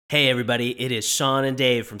Hey everybody, it is Sean and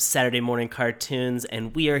Dave from Saturday Morning Cartoons,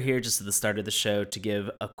 and we are here just at the start of the show to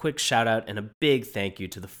give a quick shout out and a big thank you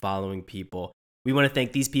to the following people. We want to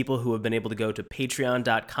thank these people who have been able to go to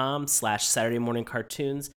patreon.com/Saturday Morning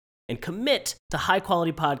Cartoons and commit to high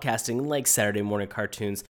quality podcasting like Saturday Morning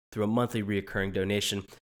Cartoons through a monthly reoccurring donation.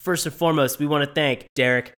 First and foremost, we want to thank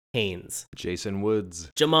Derek Haynes, Jason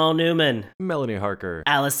Woods, Jamal Newman, Melanie Harker,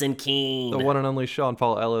 Allison Keene, the one and only Sean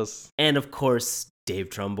Paul Ellis, and of course, Dave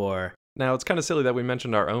Trumbore. Now, it's kind of silly that we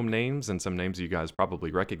mentioned our own names and some names you guys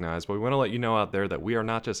probably recognize, but we want to let you know out there that we are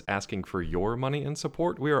not just asking for your money and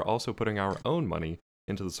support, we are also putting our own money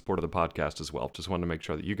into the support of the podcast as well. Just wanted to make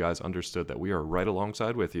sure that you guys understood that we are right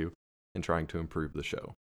alongside with you in trying to improve the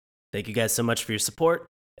show. Thank you guys so much for your support,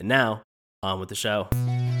 and now, on with the show.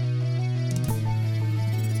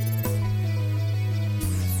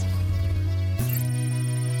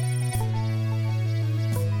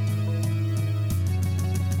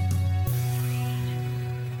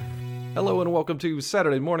 Hello and welcome to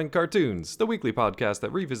Saturday Morning Cartoons, the weekly podcast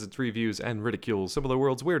that revisits, reviews, and ridicules some of the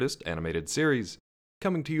world's weirdest animated series.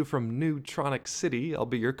 Coming to you from Newtronic City, I'll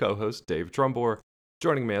be your co-host, Dave Trumbore.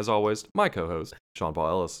 Joining me, as always, my co-host, Sean Paul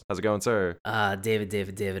Ellis. How's it going, sir?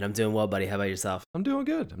 David. I'm doing well, buddy. How about yourself? I'm doing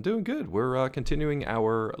good. We're continuing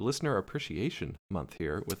our Listener Appreciation Month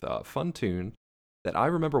here with a fun tune that I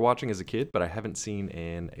remember watching as a kid, but I haven't seen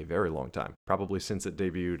in a very long time. Probably since it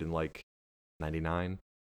debuted in, 99.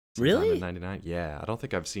 Really? 99? Yeah, I don't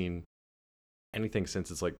think I've seen anything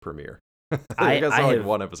since its premiere. I saw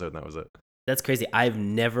one episode and that was it. That's crazy. I've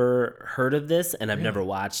never heard of this, and I've never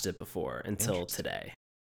watched it before until today.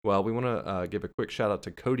 Well, we want to give a quick shout out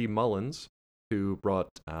to Cody Mullins, who brought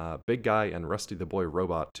Big Guy and Rusty the Boy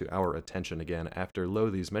Robot to our attention again after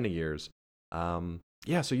these many years. So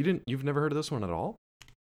you've never heard of this one at all?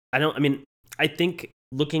 I think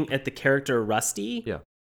looking at the character Rusty,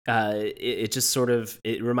 it just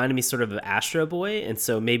it reminded me sort of Astro Boy, and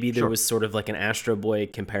so maybe there was sort of like an Astro Boy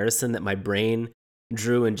comparison that my brain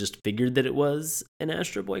drew and just figured that it was an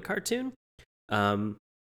Astro Boy cartoon.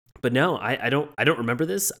 But no, I don't remember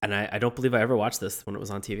this, and I don't believe I ever watched this when it was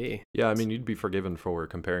on TV. Yeah, I mean, you'd be forgiven for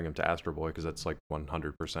comparing him to Astro Boy because that's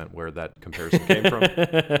 100% where that comparison came from.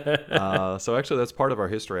 So actually, that's part of our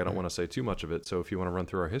history. I don't want to say too much of it. So if you want to run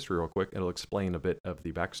through our history real quick, it'll explain a bit of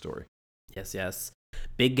the backstory. Yes.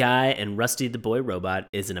 Big Guy and Rusty the Boy Robot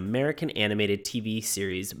is an American animated TV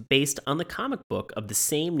series based on the comic book of the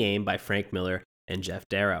same name by Frank Miller and Jeff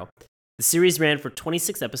Darrow. The series ran for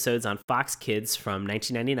 26 episodes on Fox Kids from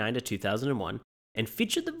 1999 to 2001 and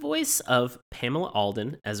featured the voice of Pamela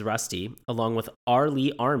Alden as Rusty, along with R.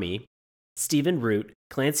 Lee Army, Stephen Root,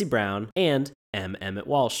 Clancy Brown, and M. Emmett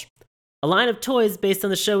Walsh. A line of toys based on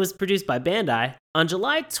the show was produced by Bandai. On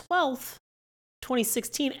July 12th,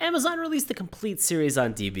 2016, Amazon released the complete series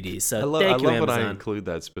on DVD. So I love Amazon. when I include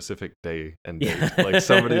that specific day and date.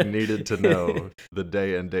 Somebody needed to know the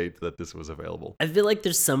day and date that this was available. I feel like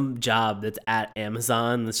there's some job that's at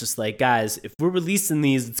Amazon that's just like, guys, if we're releasing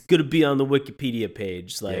these, it's going to be on the Wikipedia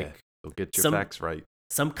page. They'll get your facts right.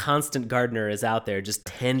 Some constant gardener is out there just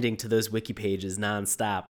tending to those wiki pages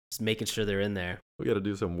nonstop, just making sure they're in there. We got to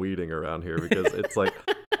do some weeding around here because it's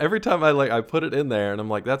every time I put it in there and I'm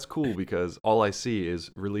like, that's cool because all I see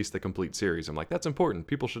is release the complete series. I'm like, that's important.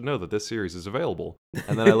 People should know that this series is available.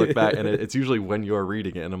 And then I look back and it's usually when you're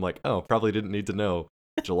reading it and I'm like, oh, probably didn't need to know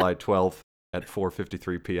July 12th at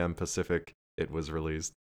 4:53 p.m. Pacific it was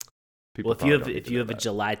released. If you have a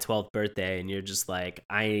July 12th birthday and you're just like,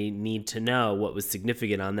 I need to know what was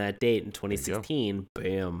significant on that date in 2016,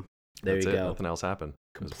 bam, there you go. Nothing else happened.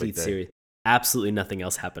 Complete series. Absolutely nothing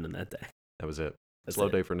else happened in that day. That was it. Slow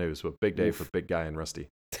day for news, but big day for Big Guy and Rusty.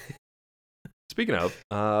 Speaking of,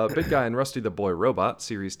 Big Guy and Rusty the Boy Robot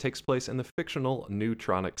series takes place in the fictional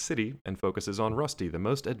Newtronic City and focuses on Rusty, the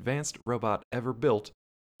most advanced robot ever built,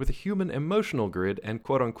 with a human emotional grid and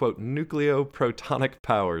quote-unquote nucleoprotonic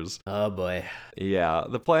powers. Oh boy. Yeah,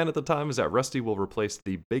 the plan at the time is that Rusty will replace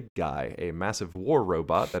the Big Guy, a massive war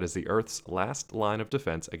robot that is the Earth's last line of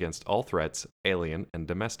defense against all threats, alien and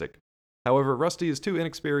domestic. However, Rusty is too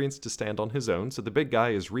inexperienced to stand on his own, so the Big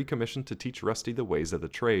Guy is recommissioned to teach Rusty the ways of the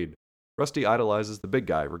trade. Rusty idolizes the Big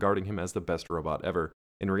Guy, regarding him as the best robot ever.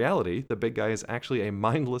 In reality, the Big Guy is actually a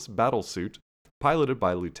mindless battlesuit piloted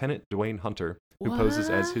by Lieutenant Dwayne Hunter, who poses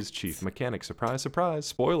as his chief mechanic. Surprise, surprise.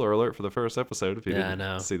 Spoiler alert for the first episode if you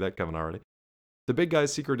didn't see that coming already. The Big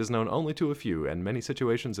Guy's secret is known only to a few, and many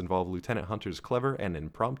situations involve Lieutenant Hunter's clever and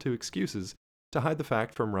impromptu excuses to hide the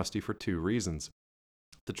fact from Rusty for two reasons.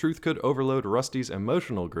 The truth could overload Rusty's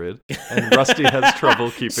emotional grid, and Rusty has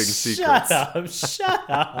trouble keeping secrets. Shut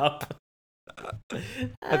up.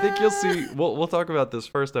 I think you'll see. We'll talk about this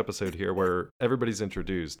first episode here, where everybody's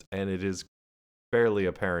introduced, and it is fairly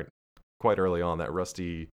apparent quite early on that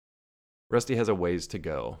Rusty has a ways to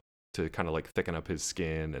go to kind of like thicken up his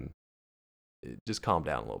skin and just calm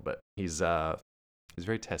down a little bit. He's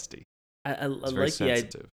very testy. I He's very like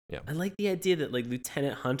sensitive. I like the idea that like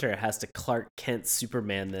Lieutenant Hunter has to Clark Kent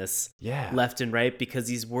Superman this Yeah. left and right because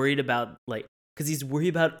he's worried about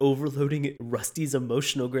overloading Rusty's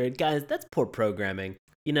emotional grade. Guys, that's poor programming.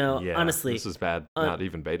 Honestly, this is bad. Not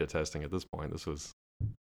even beta testing at this point. This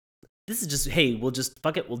is just, hey, we'll just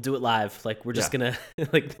fuck it. We'll do it live. Like we're just gonna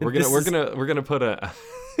like we're gonna put a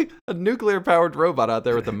a nuclear powered robot out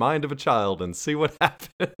there with the mind of a child and see what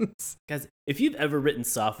happens. Guys, if you've ever written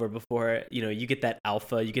software before, you get that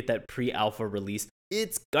alpha, you get that pre-alpha release.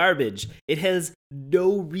 It's garbage. It has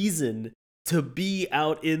no reason to be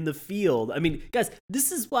out in the field. I mean, guys,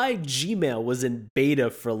 this is why Gmail was in beta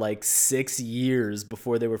for like 6 years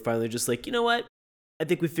before they were finally just like, you know what? I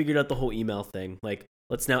think we figured out the whole email thing. Like,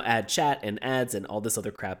 let's now add chat and ads and all this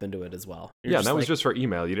other crap into it as well. And that was just for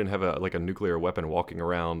email. You didn't have a nuclear weapon walking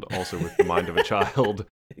around also with the mind of a child.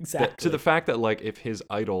 Exactly. To the fact that like if his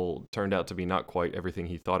idol turned out to be not quite everything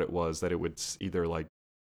he thought it was, that it would either like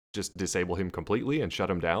just disable him completely and shut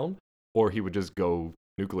him down, or he would just go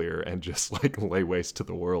nuclear and just like lay waste to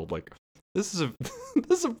the world. Like this is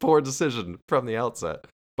a poor decision from the outset.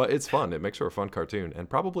 But it's fun. It makes for a fun cartoon and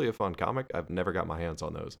probably a fun comic. I've never got my hands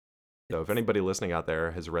on those. So if anybody listening out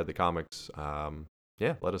there has read the comics,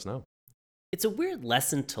 let us know. It's a weird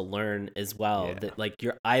lesson to learn as well, that like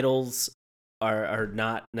your idols are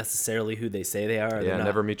not necessarily who they say they are. Yeah,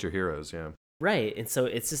 never meet your heroes. Yeah. Right. And so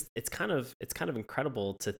it's kind of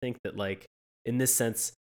incredible to think that like in this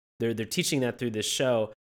sense they're teaching that through this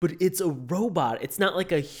show, but it's a robot. It's not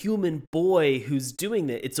like a human boy who's doing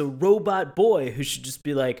that. It's a robot boy who should just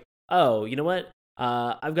be like, oh, you know what?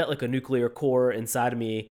 I've got like a nuclear core inside of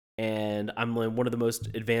me, and I'm like one of the most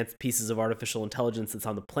advanced pieces of artificial intelligence that's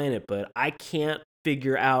on the planet, but I can't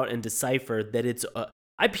figure out and decipher that it's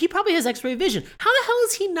he probably has X-ray vision. How the hell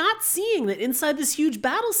is he not seeing that inside this huge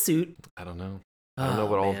battle suit? I don't know. I don't know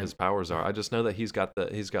what all of his powers are. I just know that he's got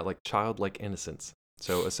like childlike innocence.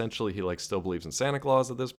 So essentially, he like still believes in Santa Claus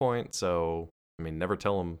at this point. So I mean, never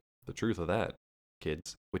tell him the truth of that,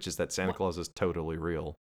 kids. Which is that Santa Claus is totally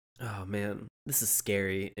real. Oh man, this is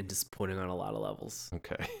scary and disappointing on a lot of levels.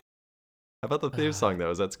 Okay. How about the theme song though?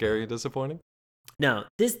 Is that scary and disappointing? No,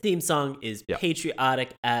 this theme song is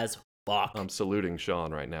patriotic as fuck. I'm saluting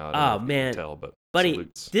Sean right now. I don't know if you can tell, but buddy,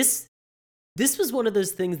 salutes. This was one of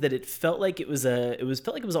those things that it felt like it was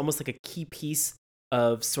almost like a key piece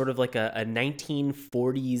of sort of like a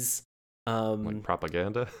 1940s like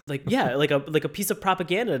propaganda. like a piece of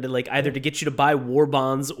propaganda to like either to get you to buy war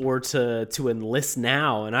bonds or to enlist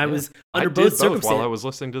now. And I was under both circumstances while I was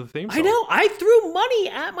listening to the theme song. I know, I threw money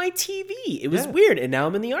at my TV. It was weird, and now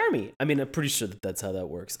I'm in the army. I mean, I'm pretty sure that's how that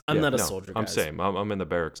works. I'm not a soldier, guys. I'm same. I'm in the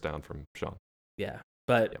barracks down from Sean. Yeah,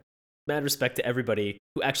 but mad respect to everybody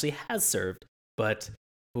who actually has served. But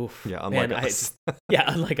unlike us.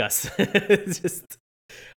 Unlike us. Just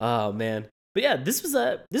oh man. But yeah, this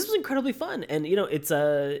was incredibly fun, and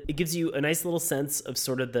it gives you a nice little sense of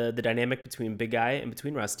sort of the dynamic between Big Guy and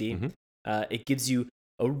between Rusty. Mm-hmm. It gives you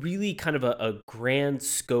a really kind of a grand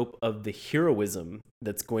scope of the heroism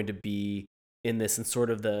that's going to be in this, and sort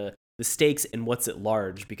of the stakes and what's at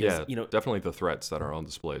large. Because definitely the threats that are on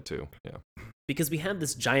display too. Yeah, because we have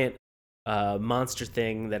this giant monster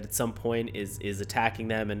thing that at some point is attacking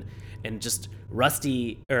them, and just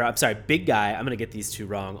Big Guy, I'm gonna get these two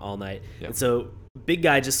wrong all night. And so Big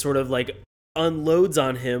Guy just sort of like unloads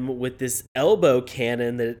on him with this elbow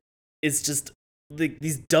cannon that is just like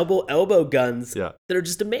these double elbow guns that are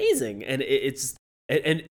just amazing.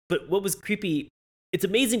 And but what was creepy, it's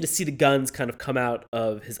amazing to see the guns kind of come out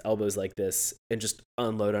of his elbows like this and just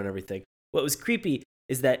unload on everything. What was creepy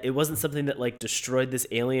is that it wasn't something that like destroyed this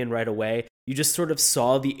alien right away. You just sort of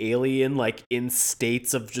saw the alien like in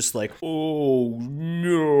states of just like, oh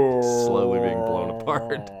no, slowly being blown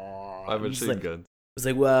apart by machine guns. It was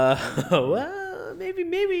like, well, maybe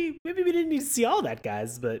we didn't need to see all that,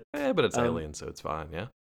 guys. But but it's alien, so it's fine.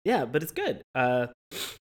 Yeah, but it's good. I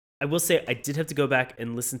will say I did have to go back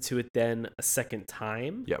and listen to it then a second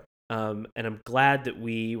time. Yep. And I'm glad that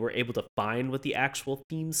we were able to find what the actual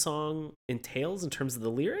theme song entails in terms of the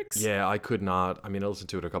lyrics. Yeah, I could not. I mean, I listened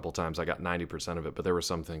to it a couple times. I got 90% of it, but there were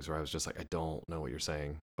some things where I was just like, I don't know what you're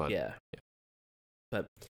saying. But yeah. But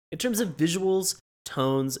in terms of visuals,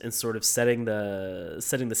 tones, and sort of setting the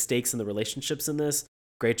stakes and the relationships in this,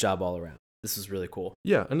 great job all around. This was really cool.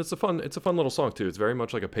 Yeah, and it's a fun little song too. It's very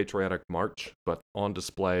much like a patriotic march, but on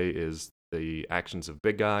display is the actions of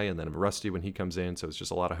Big Guy and then of Rusty when he comes in. So it's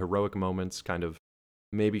just a lot of heroic moments, kind of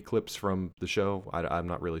maybe clips from the show. I'm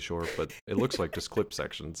not really sure, but it looks like just clip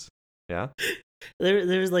sections. Yeah.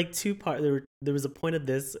 There's like two parts. There was a point of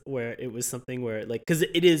this where it was something where like because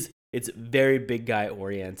it's very Big Guy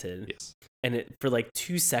oriented. Yes. And for like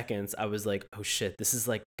 2 seconds, I was like, oh shit, this is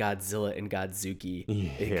like Godzilla and Godzuki.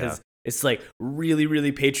 Yeah. Because it's like really,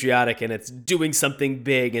 really patriotic and it's doing something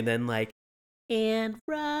big. And then like, and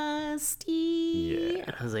Rusty. Yeah.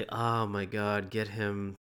 And I was like, oh my God, get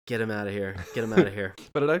him out of here. Get him out of here.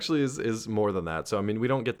 But it actually is more than that. So, I mean, we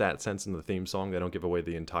don't get that sense in the theme song. They don't give away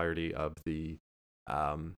the entirety of the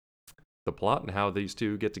plot and how these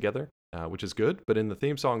two get together, which is good. But in the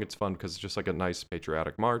theme song, it's fun because it's just like a nice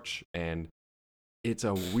patriotic march. And it's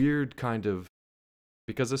a weird kind of,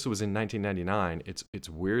 because this was in 1999, it's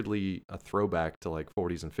weirdly a throwback to like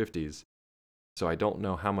 40s and 50s. So I don't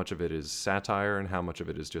know how much of it is satire and how much of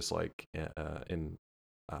it is just like an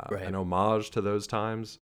homage to those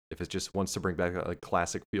times. If it just wants to bring back that like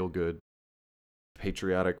classic feel-good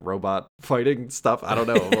patriotic robot fighting stuff, I don't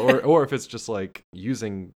know. or if it's just like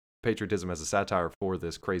using patriotism as a satire for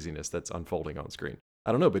this craziness that's unfolding on screen.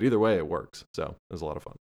 I don't know, but either way it works. So it was a lot of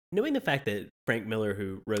fun. Knowing the fact that Frank Miller,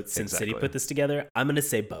 who wrote Sin City, Exactly. put this together, I'm going to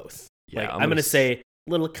say both. Yeah, I'm going to say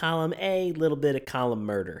little column A, little bit of column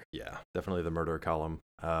murder. Yeah, definitely the murder column.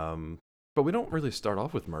 But we don't really start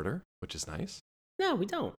off with murder, which is nice. No, we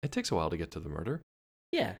don't. It takes a while to get to the murder.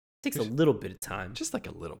 Yeah, it takes a little bit of time. Just like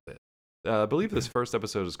a little bit. I believe this first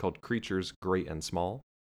episode is called Creatures Great and Small.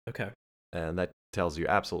 Okay. And that tells you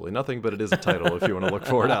absolutely nothing, but it is a title if you want to look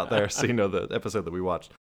for it out there so you know the episode that we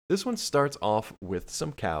watched. This one starts off with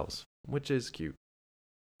some cows, which is cute.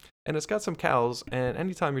 And it's got some cows, and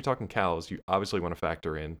anytime you're talking cows, you obviously want to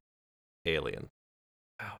factor in Alien.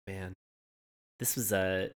 Oh, man. This was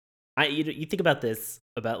you think about this,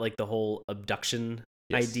 about like the whole abduction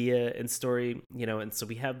idea and story, and so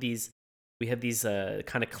we have these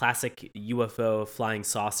kind of classic UFO flying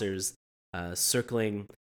saucers circling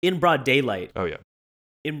in broad daylight. Oh, yeah.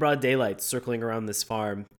 In broad daylight, circling around this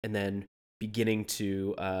farm and then beginning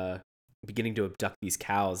to abduct these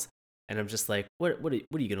cows. And I'm just like, what are you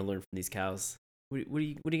going to learn from these cows? What are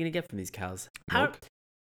you going to get from these cows? Milk?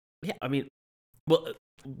 Yeah, I mean, well,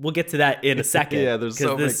 we'll get to that in a second. Yeah, there's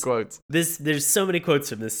so many quotes. There's so many quotes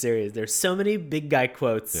from this series. There's so many Big Guy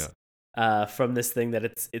quotes from this thing that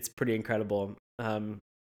it's pretty incredible. And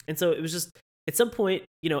so it was just, at some point,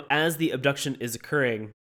 as the abduction is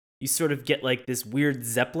occurring, you sort of get like this weird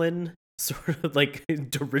Zeppelin sort of like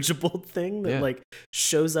dirigible thing that like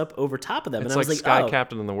shows up over top of them. It's and I was like, Sky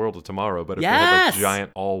Captain in the World of Tomorrow, but if they had like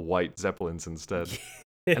giant all white Zeppelins instead.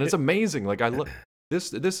 And it's amazing. Like I look,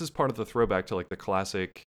 this is part of the throwback to like the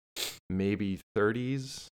classic maybe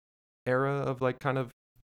 30s era of like kind of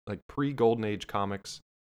like pre-Golden Age comics.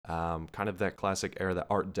 Kind of that classic era, the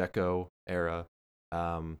Art Deco era.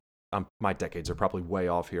 My decades are probably way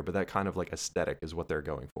off here, but that kind of like aesthetic is what they're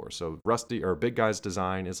going for. So Rusty or Big Guy's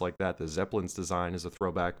design is like that. The Zeppelin's design is a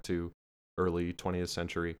throwback to early 20th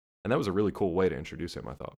century. And that was a really cool way to introduce him,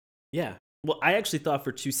 I thought. Yeah. Well, I actually thought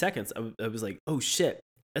for 2 seconds, I was like, oh shit,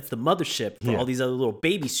 that's the mothership for all these other little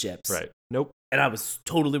baby ships. Right. Nope. And I was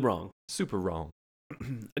totally wrong. Super wrong.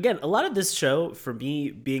 Again, a lot of this show, for me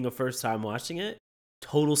being a first time watching it,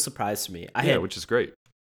 total surprise for me. Which is great.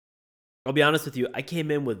 I'll be honest with you, I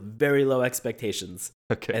came in with very low expectations.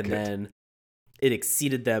 Okay, and then it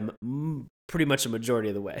exceeded them pretty much a majority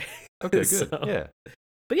of the way. Okay, good. Yeah.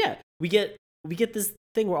 But yeah, we get this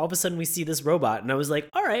thing where all of a sudden we see this robot, and I was like,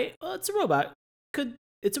 all right, well, it's a robot.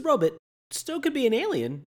 It's a robot. Still could be an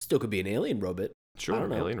alien. Still could be an alien robot. Sure, I don't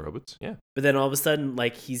know. alien robots, yeah. But then all of a sudden,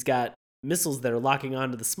 like, he's got missiles that are locking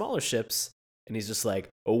onto the smaller ships, and he's just like,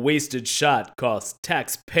 a wasted shot costs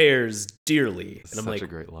taxpayers dearly. And I'm like, such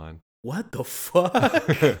a great line. What the fuck?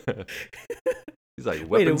 He's like,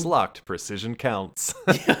 weapons locked, precision counts.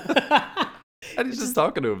 And he's just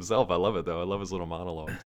talking to himself. I love it, though. I love his little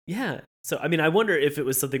monologue. Yeah. So, I mean, I wonder if it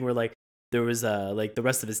was something where, like, there was, like, the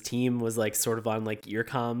rest of his team was, like, sort of on, like, ear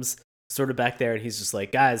comms, sort of back there, and he's just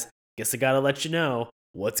like, guys, guess I gotta let you know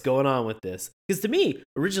what's going on with this. Because to me,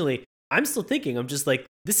 originally, I'm still thinking, I'm just like,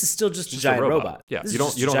 this is still just a giant robot. Yeah, you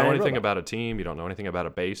don't know anything about a team. You don't know anything about a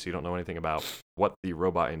base. You don't know anything about what the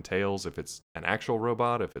robot entails. If it's an actual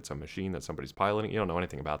robot, if it's a machine that somebody's piloting, you don't know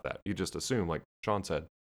anything about that. You just assume, like Sean said,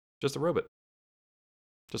 just a robot.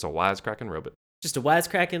 Just a wisecracking robot. Just a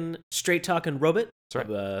wisecracking, straight-talking robot. That's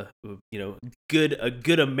right. A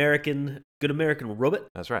good American robot.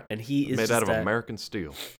 That's right. And he is made out of American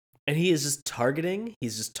steel. And he is just targeting.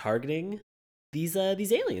 He's just targeting these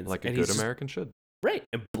aliens, like a good American should. Right,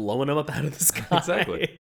 and blowing them up out of the sky.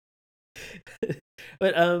 Exactly.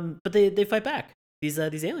 But they fight back. These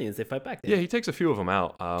aliens, they fight back. Yeah, he takes a few of them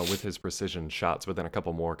out with his precision shots, but then a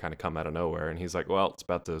couple more kind of come out of nowhere, and he's like, "Well, it's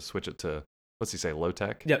about to switch it to what's he say, low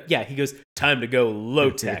tech?" Yeah. He goes, "Time to go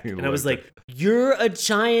low tech," and I was Low-tech. like, "You're a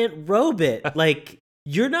giant robot. Like,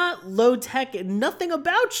 you're not low tech. Nothing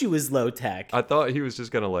about you is low tech." I thought he was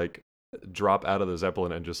just gonna like drop out of the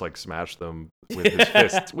Zeppelin and just like smash them with his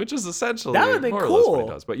fists, which is essentially That would've been more or less what he cool.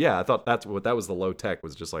 does. But yeah, I thought that was the low tech,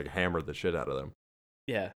 was just like hammer the shit out of them.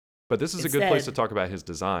 Yeah. But this is a good place to Instead- talk about his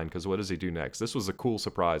design, because what does he do next? This was a cool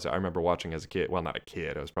surprise. I remember watching as a kid. Well, not a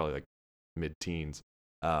kid. I was probably like mid-teens.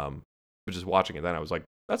 But just watching it then, I was like,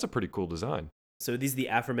 that's a pretty cool design. So these are the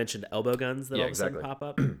aforementioned elbow guns that Yeah, all of a sudden exactly. pop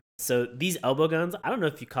up. So these elbow guns, I don't know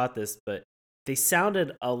if you caught this, but they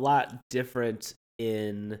sounded a lot different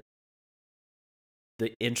in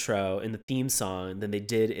the intro, in the theme song, than they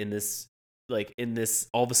did in this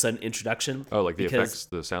all of a sudden introduction. Oh, like the Because- effects,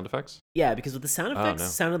 the sound effects? Yeah, because with the sound Oh, effects no.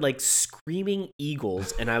 sounded like screaming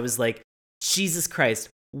eagles, and I was like, Jesus Christ,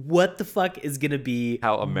 what the fuck is gonna be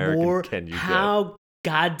How American more, can you get? how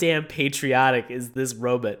goddamn patriotic is this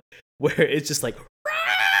robot? Where it's just like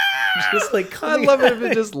just like I coming love it out-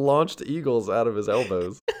 if it just launched eagles out of his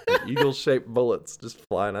elbows. Like eagle-shaped bullets just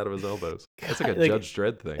flying out of his elbows. That's like a Like- Judge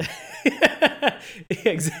Dredd thing.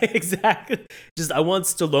 Exactly. Just I want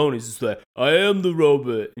Stallone. He's just like, I am the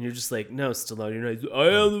robot, and you're just like, no, Stallone, you're not. I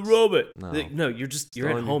am the robot. No. Like, no, you're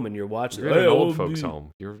Stallone, at home and you're watching. You're in an "Hey, I old wanna folks' be-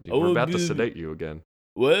 home. I We're wanna about to be- sedate you again.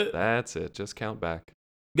 What, That's it. Just count back.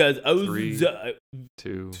 guys? I was 3,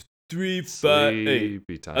 2, 3, 5, 8.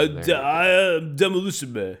 sleepy time. There you go. I am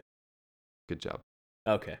Demolition Man. Good job.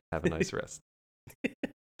 Okay. Have a nice rest.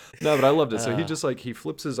 No, but I loved it. So he Uh. just like, he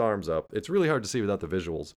flips his arms up. It's really hard to see without the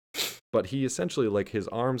visuals. But he essentially, like, his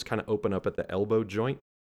arms kind of open up at the elbow joint,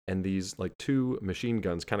 and these like two machine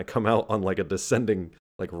guns kind of come out on like a descending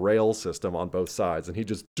like rail system on both sides, and he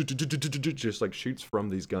just like shoots from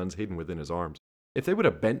these guns hidden within his arms. If they would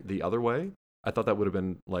have bent the other way, I thought that would have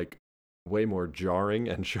been like way more jarring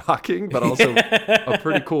and shocking, but also a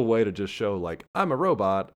pretty cool way to just show like, I'm a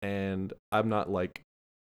robot and I'm not like,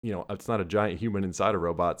 you know, it's not a giant human inside a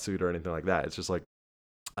robot suit or anything like that. It's just like,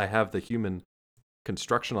 I have the human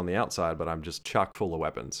construction on the outside, but I'm just chock full of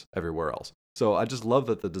weapons everywhere else. So I just love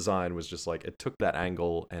that the design was just like, it took that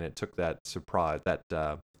angle and it took that surprise, that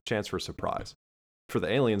chance for surprise for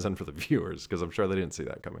the aliens and for the viewers, because I'm sure they didn't see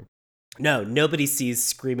that coming. No, nobody sees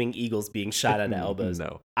screaming eagles being shot at elbows.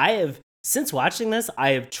 No. Since watching this,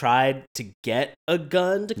 I have tried to get a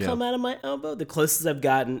gun to Yeah. come out of my elbow. The closest I've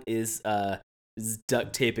gotten is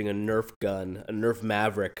duct taping a Nerf gun, a Nerf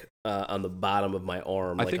Maverick, on the bottom of my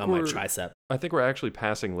arm, I like think on my we're- tricep. I think we're actually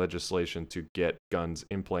passing legislation to get guns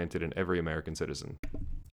implanted in every American citizen.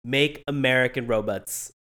 Make American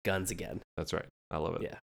robots guns again. That's right. I love it.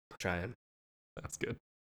 Yeah. Trying. That's good.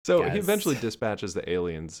 So he Guys. eventually dispatches the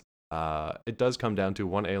aliens. It does come down to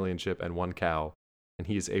one alien ship and one cow, and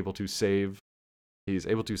he is able to save. He's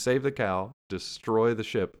able to save the cow, destroy the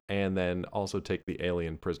ship, and then also take the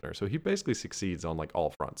alien prisoner. So he basically succeeds on like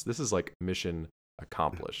all fronts. This is like mission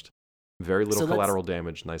accomplished. Very little So let's- collateral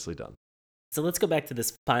damage. Nicely done. So let's go back to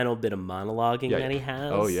this final bit of monologuing Yeah, that he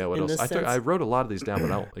has. Oh yeah, what in else? this I sense. wrote a lot of these down,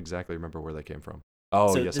 but I don't exactly remember where they came from.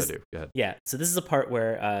 Oh So yes, this- I do. Go ahead. Yeah, so this is a part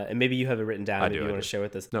where, and maybe you have it written down. I Maybe do, you I want do. to share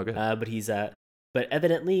with us. No, go ahead. But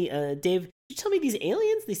evidently, Dave, you tell me these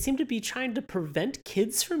aliens? They seem to be trying to prevent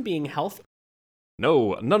kids from being healthy.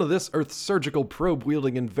 No, none of this Earth's surgical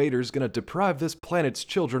probe-wielding invaders gonna deprive this planet's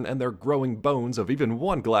children and their growing bones of even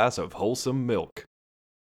one glass of wholesome milk.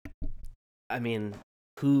 I mean,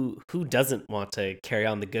 who doesn't want to carry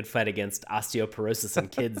on the good fight against osteoporosis in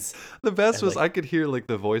kids? The best And, was like- I could hear like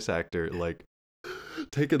the voice actor like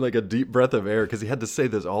taking like a deep breath of air because he had to say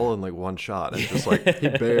this all in like one shot, and just like he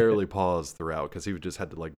barely paused throughout because he just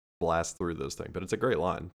had to like blast through those things. But it's a great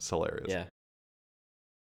line. It's hilarious. Yeah.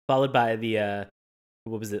 Followed by the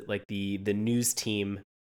what was it, like the news team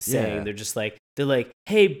saying, Yeah. they're like,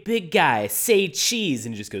 hey, big guy, say cheese,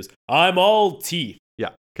 and he just goes, I'm all teeth. Yeah,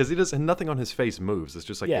 because he does, and nothing on his face moves. It's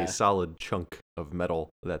just like Yeah. a solid chunk of metal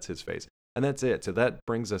that's his face. And that's it. So that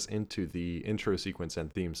brings us into the intro sequence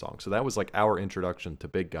and theme song. So that was like our introduction to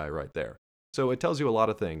Big Guy right there. So it tells you a lot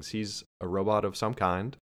of things. He's a robot of some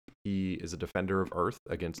kind. He is a defender of Earth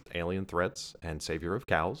against alien threats and savior of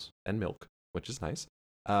cows and milk, which is nice.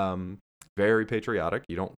 Very patriotic.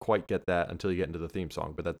 You don't quite get that until you get into the theme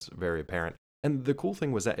song, but that's very apparent. And the cool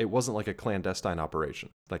thing was that it wasn't like a clandestine operation.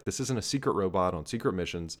 Like, this isn't a secret robot on secret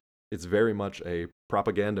missions. It's very much a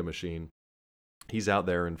propaganda machine. He's out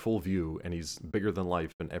there in full view, and he's bigger than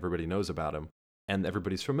life, and everybody knows about him, and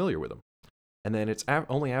everybody's familiar with him. And then it's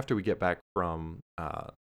only after we get back from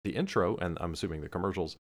the intro, and I'm assuming the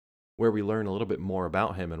commercials, where we learn a little bit more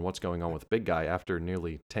about him and what's going on with Big Guy after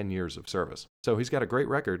nearly 10 years of service. So he's got a great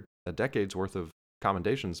record, a decade's worth of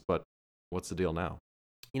commendations, but what's the deal now?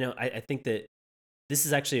 I think that this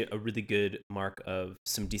is actually a really good mark of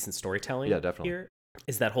some decent storytelling. Yeah, definitely. Here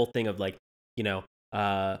is that whole thing of like,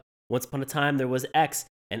 once upon a time there was X,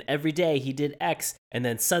 and every day he did X, and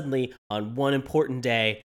then suddenly on one important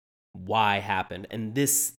day, Y happened. And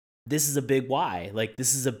this is a big Y. Like,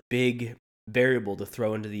 this is a big variable to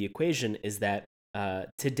throw into the equation, is that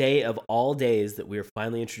today of all days that we are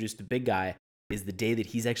finally introduced to Big Guy is the day that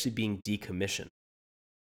he's actually being decommissioned.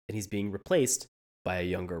 And he's being replaced by a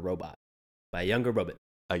younger robot. A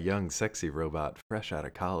young, sexy robot, fresh out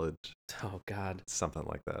of college. Oh, God. Something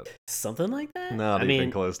like that. Something like that? Not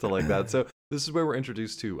even close to like that. So this is where we're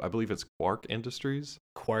introduced to, I believe it's Quark Industries.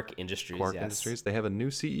 Quark Industries. They have a new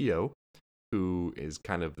CEO who is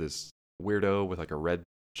kind of this weirdo with like a red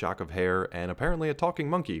shock of hair and apparently a talking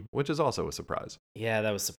monkey, which is also a surprise. Yeah,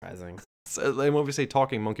 that was surprising. So, and when we say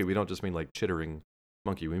talking monkey, we don't just mean like chittering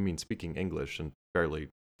monkey. We mean speaking English and fairly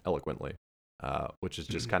eloquently, which is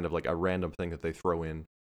just kind of like a random thing that they throw in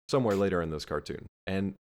somewhere later in this cartoon.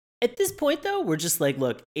 And at this point, though, we're just like,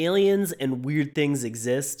 look, aliens and weird things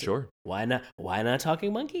exist. Sure. Why not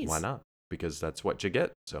talking monkeys? Why not? Because that's what you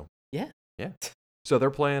get. So yeah. So their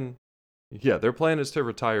plan is to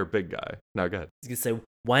retire Big Guy. Now go ahead. I was gonna say,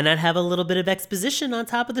 why not have a little bit of exposition on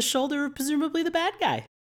top of the shoulder of presumably the bad guy?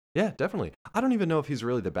 Yeah, definitely. I don't even know if he's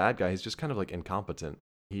really the bad guy. He's just kind of like incompetent.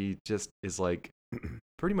 He just is like,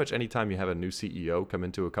 pretty much anytime you have a new CEO come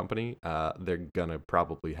into a company, they're gonna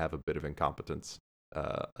probably have a bit of incompetence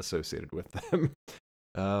associated with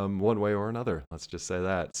them, one way or another. Let's just say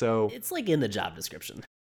that. So it's like in the job description.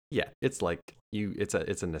 Yeah, it's like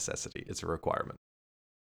it's a necessity. It's a requirement.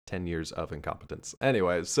 10 years of incompetence.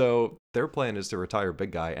 Anyway, so their plan is to retire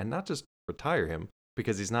Big Guy, and not just retire him,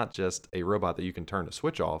 because he's not just a robot that you can turn a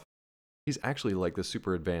switch off. He's actually like the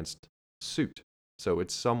super advanced suit. So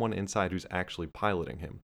it's someone inside who's actually piloting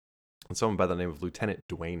him. And someone by the name of Lieutenant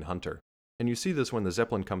Dwayne Hunter. And you see this when the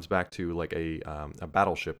Zeppelin comes back to like a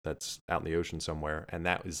battleship that's out in the ocean somewhere, and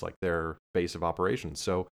that is like their base of operations.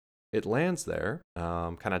 So it lands there,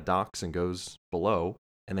 kind of docks and goes below,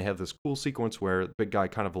 and they have this cool sequence where the Big Guy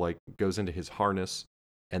kind of like goes into his harness,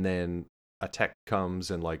 and then a tech comes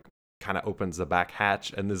and like kind of opens the back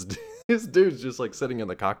hatch, and this dude's just like sitting in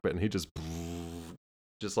the cockpit, and he just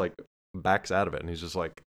like backs out of it, and he's just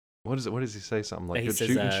like, what is it? What does he say? Something like, "Good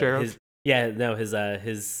shooting, Sheriff."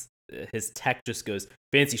 His tech just goes,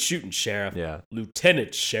 "Fancy shooting, Sheriff." Yeah.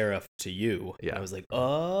 "Lieutenant Sheriff to you." Yeah. And I was like,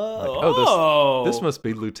 this must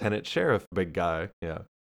be Lieutenant Sheriff Big Guy. Yeah.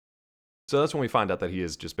 So that's when we find out that he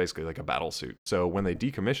is just basically like a battle suit. So when they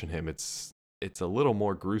decommission him, it's a little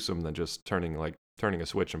more gruesome than just turning a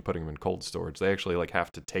switch and putting him in cold storage. They actually like have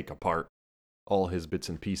to take apart all his bits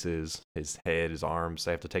and pieces, his head, his arms.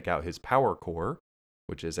 They have to take out his power core,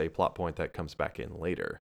 which is a plot point that comes back in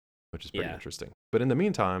later, which is pretty interesting. But in the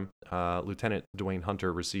meantime, Lieutenant Dwayne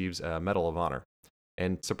Hunter receives a Medal of Honor.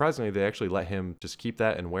 And surprisingly, they actually let him just keep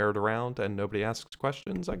that and wear it around, and nobody asks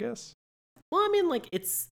questions, I guess. Well, I mean, like,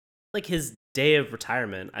 it's like his day of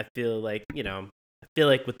retirement. I feel like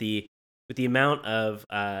with the amount of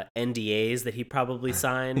NDAs that he probably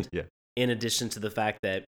signed, yeah. In addition to the fact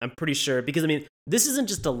that I'm pretty sure, because I mean, this isn't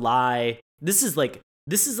just a lie. This is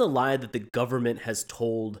a lie that the government has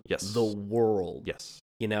told the world. Yes.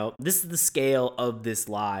 This is the scale of this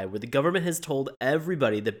lie, where the government has told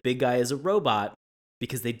everybody that Big Guy is a robot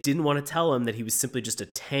because they didn't want to tell him that he was simply just a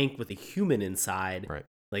tank with a human inside. Right.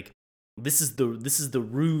 Like, this is the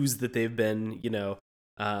ruse that they've been,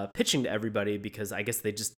 pitching to everybody, because I guess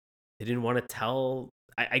they didn't want to tell.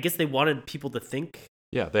 I guess they wanted people to think.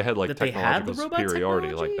 Yeah, they had like technological superiority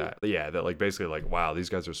technology? like that. Yeah, that like basically like, wow, these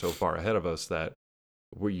guys are so far ahead of us that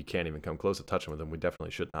you can't even come close to touching with them. We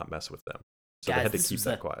definitely should not mess with them. So they had to keep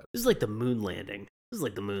that quiet. This is like the moon landing. It's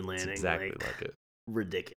exactly like it.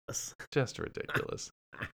 Ridiculous. Just ridiculous.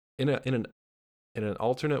 In an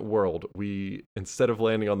alternate world, we, instead of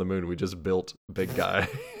landing on the moon, we just built Big Guy.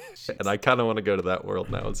 And I kind of want to go to that world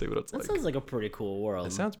now and see what it's like. That sounds like a pretty cool world.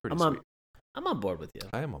 It sounds pretty sweet. I'm on board with you.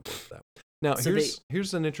 I am on board with that. Now,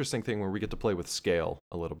 here's an interesting thing where we get to play with scale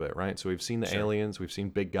a little bit, right? So we've seen the aliens, we've seen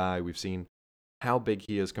Big Guy, we've seen how big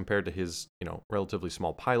he is compared to his, relatively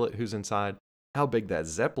small pilot who's inside, how big that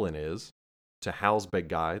Zeppelin is to house Big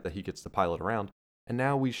Guy that he gets to pilot around. And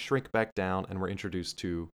now we shrink back down and we're introduced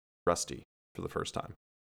to Rusty for the first time.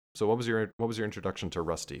 So what was your introduction to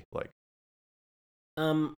Rusty like?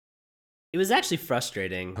 It was actually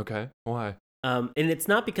frustrating. Okay. Why? And it's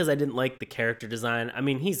not because I didn't like the character design. I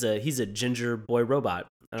mean, he's a ginger boy robot.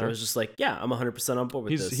 And Sure. I was just like, yeah, I'm 100% on board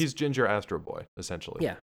with this. He's Ginger Astro Boy, essentially.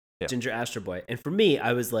 Yeah. Yeah. Ginger Astro Boy. And for me,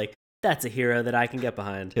 I was like, that's a hero that I can get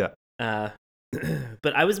behind. Yeah.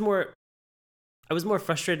 But I was more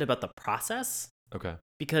frustrated about the process Okay.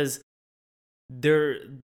 because they're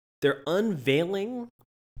unveiling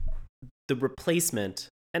the replacement,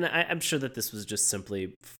 and I'm sure that this was just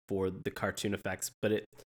simply for the cartoon effects, but it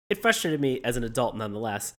frustrated me as an adult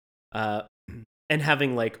nonetheless. And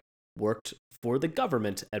having like worked for the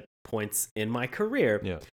government at points in my career,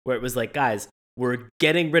 Yeah. where it was like, guys, we're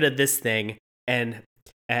getting rid of this thing, and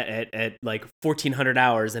at like 1400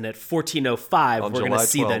 hours, and at 1405 On we're gonna July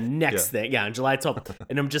see the 12th, next thing. Yeah, on July 12th.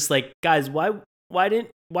 And I'm just like, guys, why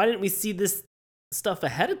didn't we see this stuff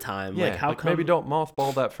ahead of time? Yeah, like, how come maybe don't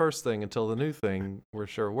mothball that first thing until the new thing we're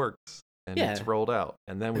sure works and it's Yeah. rolled out,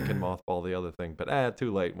 and then we can mothball the other thing. But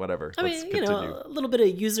too late. Whatever. I Let's mean, continue. a little bit of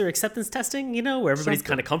user acceptance testing, where everybody's Something.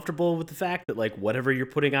 kind of comfortable with the fact that like whatever you're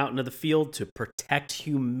putting out into the field to protect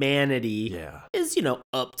humanity Yeah. is,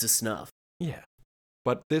 up to snuff. Yeah.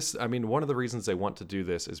 But this, I mean, one of the reasons they want to do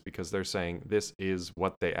this is because they're saying this is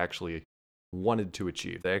what they actually wanted to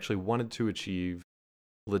achieve. They actually wanted to achieve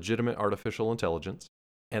legitimate artificial intelligence,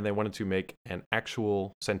 and they wanted to make an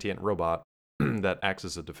actual sentient robot that acts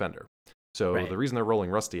as a defender. So Right. the reason they're rolling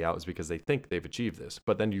Rusty out is because they think they've achieved this.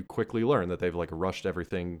 But then you quickly learn that they've like rushed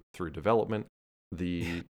everything through development.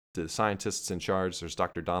 The scientists in charge, there's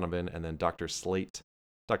Dr. Donovan and then Dr. Slate.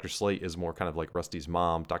 Dr. Slate is more kind of like Rusty's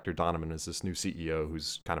mom. Dr. Donovan is this new CEO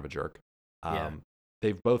who's kind of a jerk. Yeah.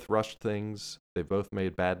 They've both rushed things. They've both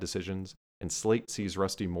made bad decisions. And Slate sees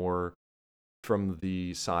Rusty more from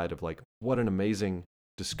the side of like, what an amazing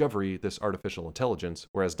discovery, this artificial intelligence.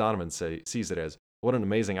 Whereas Donovan sees it as, what an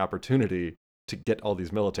amazing opportunity to get all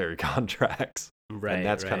these military contracts. Right. And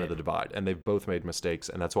that's kind of right. the divide. And they've both made mistakes.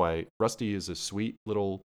 And that's why Rusty is a sweet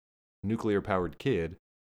little nuclear powered kid,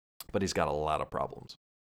 but he's got a lot of problems.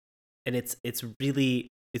 And it's really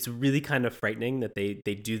kind of frightening that they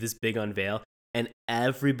do this big unveil, and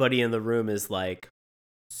everybody in the room is like,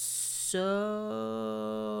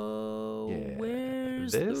 so Yeah,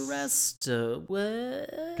 where's this? the rest of what?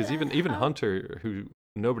 Because even Hunter, who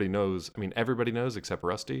nobody knows, I mean, everybody knows except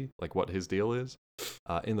Rusty, like what his deal is,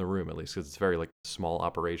 in the room at least, because it's very like small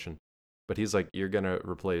operation. But he's like, you're going to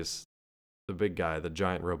replace the big guy, the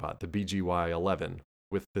giant robot, the BGY-11,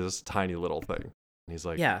 with this tiny little thing. And he's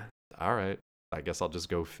like, Yeah. all right, I guess I'll just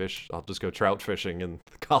go fish. I'll just go trout fishing in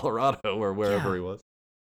Colorado or wherever Yeah. he was.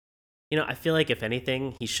 I feel like if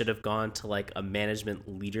anything, he should have gone to like a management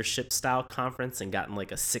leadership style conference and gotten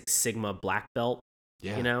like a 6 Sigma black belt.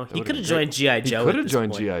 Yeah, He that could would've have been joined great. G.I. Joe. He could at have this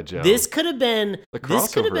joined point. G.I. Joe. This could have been the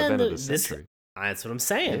this could have crossover been event of the this. century. That's what I'm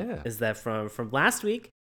saying. Yeah. Is that from last week?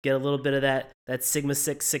 Get a little bit of that Sigma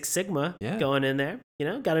 6 Sigma Yeah. going in there.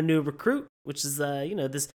 Got a new recruit, which is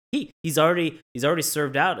this. He's already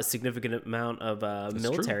served out a significant amount of That's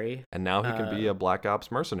military. And now he can be a Black Ops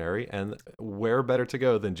mercenary, and where better to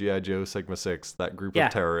go than G.I. Joe Sigma 6, that group Yeah.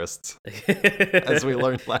 of terrorists, as we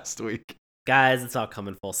learned last week. Guys, it's all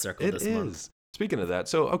coming full circle It this is. month. Speaking of that,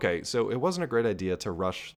 so it wasn't a great idea to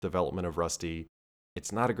rush development of Rusty.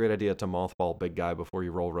 It's not a great idea to mothball Big Guy before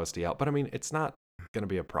you roll Rusty out, but I mean, it's not going to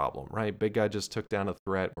be a problem, right? Big Guy just took down a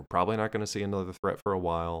threat. We're probably not going to see another threat for a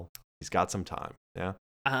while. He's got some time, yeah?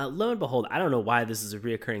 Lo and behold, I don't know why this is a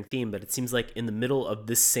reoccurring theme, but it seems like in the middle of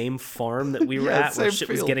this same farm that we were Yeah, at, where same shit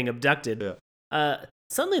was field. getting abducted,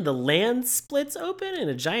 suddenly the land splits open and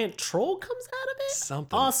a giant troll comes out of it.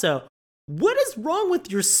 Something. Also, what is wrong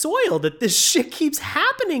with your soil that this shit keeps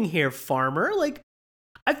happening here, farmer? Like,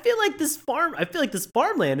 I feel like this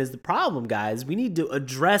farmland is the problem, guys. We need to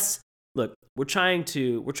address. Look, we're trying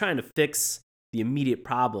to fix the immediate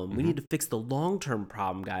problem. We need to fix the long-term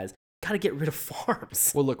problem, guys. Got to get rid of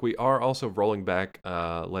farms. Well, look, we are also rolling back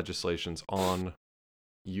legislations on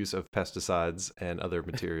use of pesticides and other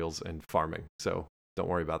materials in farming. So don't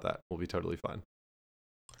worry about that. We'll be totally fine.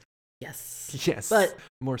 Yes. Yes. But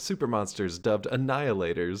more super monsters dubbed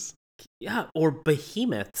annihilators. yeah, or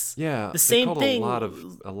behemoths. Yeah. The same they called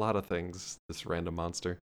thing. A lot of things. This random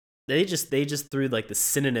monster. They just threw like the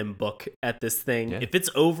synonym book at this thing. Yeah. If it's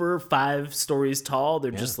over 5 stories tall,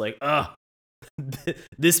 they're just like, ugh.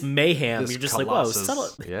 This mayhem. This You're just like, colossus. whoa,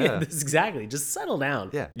 settle. Yeah. This, exactly. Just settle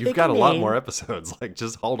down. Yeah. You've Pick got a lot name. more episodes. Like,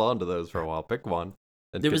 just hold on to those for a while. Pick one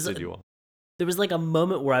and There was continue on. There was like a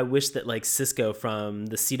moment where I wish that like Cisco from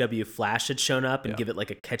the CW Flash had shown up and Yeah. give it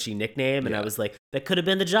like a catchy nickname, and I Yeah. was like, that could have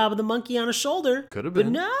been the job of the monkey on a shoulder. Could have But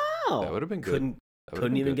been. no, That would have been good. Couldn't That would've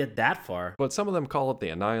couldn't been even good. get that far. But some of them call it the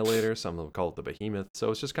Annihilator, some of them call it the Behemoth.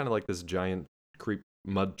 So it's just kind of like this giant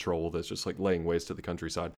mud troll that's just like laying waste to the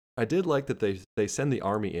countryside. I did like that they send the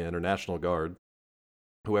army in, or National Guard,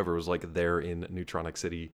 whoever was like there in Neutronic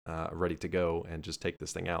City, ready to go and just take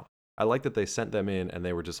this thing out. I like that they sent them in and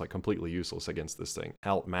they were just like completely useless against this thing,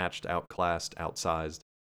 outmatched, outclassed, outsized,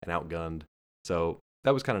 and outgunned. So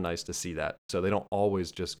that was kind of nice to see that. So they don't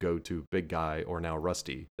always just go to Big Guy or now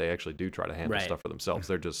Rusty. They actually do try to handle stuff for themselves.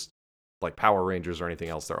 They're just like Power Rangers or anything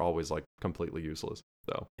else. They're always like completely useless.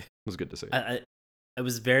 So it was good to see. I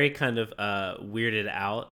was very kind of weirded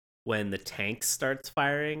out when the tank starts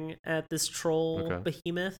firing at this troll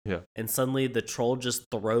behemoth. Yeah. And suddenly the troll just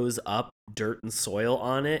throws up dirt and soil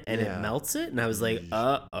on it and it melts it. And I was like,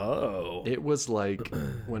 uh-oh. It was like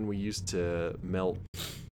when we used to melt,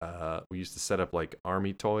 we used to set up like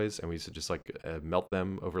army toys and we used to just like melt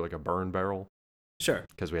them over like a burn barrel. Sure.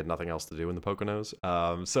 Because we had nothing else to do in the Poconos.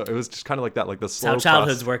 So it was just kind of like that, like the slow That's how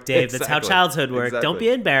childhoods work, Dave. Exactly. That's how childhood work. Exactly. Don't be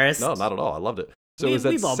embarrassed. No, not at all. I loved it. So it was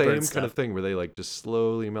that same kind of thing where they like just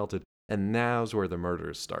slowly melted. And now's where the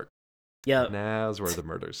murders start. Yeah. Now's where the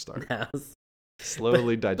murders start.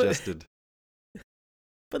 Slowly digested.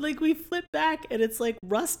 But like we flip back and it's like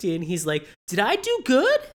Rusty and he's like, "Did I do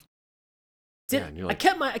good? I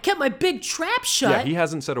kept my big trap shut." Yeah, he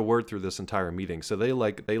hasn't said a word through this entire meeting. So they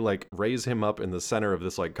raise him up in the center of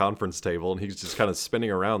this like conference table and he's just kind of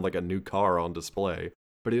spinning around like a new car on display,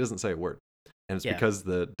 but he doesn't say a word. And it's because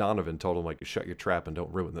the Donovan told him like, "Shut your trap and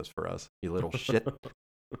don't ruin this for us, you little shit."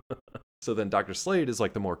 So then Dr. Slade is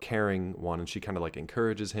like the more caring one and she kind of like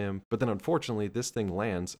encourages him. But then unfortunately this thing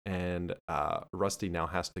lands and Rusty now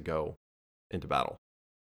has to go into battle.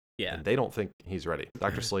 Yeah. And they don't think he's ready.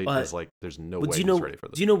 Dr. Slade is like, there's no way he's ready for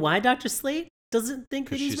this. Do you know why Dr. Slade doesn't think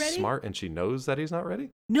that he's ready? Because she's smart and she knows that he's not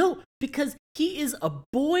ready? No, because he is a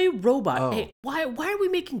boy robot. Oh. Hey, why are we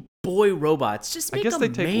making boy robots? Just make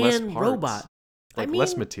man robot. Like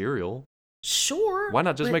less material. Sure. Why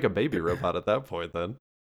not just make a baby robot at that point then?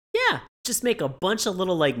 Yeah, just make a bunch of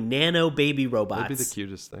little like nano baby robots. That'd be the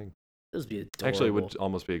cutest thing. Those would be adorable. Actually, it would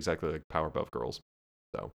almost be exactly like Powerpuff Girls.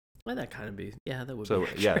 So. Well, that kind of be. Yeah, that would. So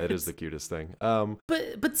be yeah, it is the cutest thing.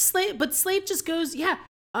 But Slade just goes, yeah.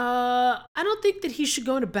 I don't think that he should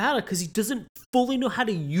go into battle because he doesn't fully know how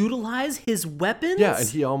to utilize his weapons. Yeah, and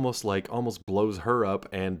he almost blows her up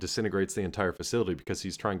and disintegrates the entire facility because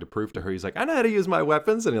he's trying to prove to her he's like, "I know how to use my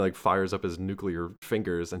weapons," and he like fires up his nuclear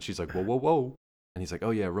fingers, and she's like, "Whoa, whoa, whoa." And he's like,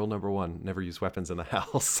 "Oh yeah, rule number 1, never use weapons in the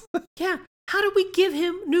house." Yeah. How do we give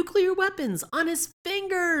him nuclear weapons on his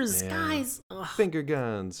fingers, guys? Ugh. Finger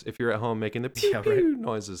guns. If you're at home making the pew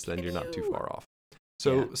noises, then you're not too far off.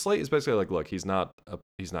 So Slate is basically like, look, he's not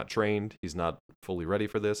trained. He's not fully ready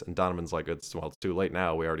for this. And Donovan's like, it's too late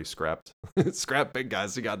now. We already scrapped Big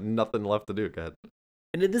Guys. You got nothing left to do, kid.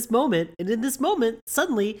 And in this moment,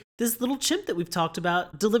 suddenly, this little chimp that we've talked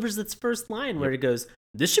about delivers its first line where it goes,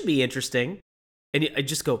 "This should be interesting." And I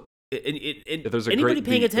just go, and there's a anybody great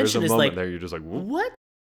paying attention is like, there, you're just like, what?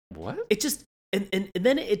 It just, and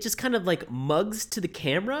then it just kind of like mugs to the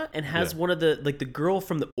camera and has one of the, like the girl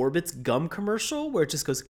from the Orbitz gum commercial where it just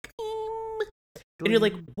goes, Gleam. And you're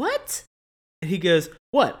like, what? And he goes,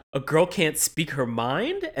 what? A girl can't speak her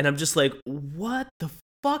mind? And I'm just like, what the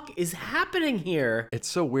fuck is happening here? It's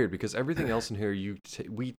so weird because everything else in here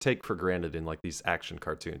we take for granted in like these action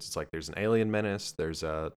cartoons. It's like there's an alien menace, there's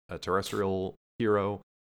a terrestrial hero.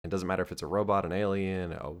 It doesn't matter if it's a robot, an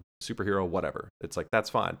alien, a superhero, whatever. It's like that's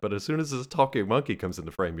fine. But as soon as this talking monkey comes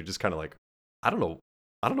into frame, you're just kind of like, I don't know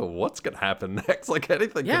what's gonna happen next. Like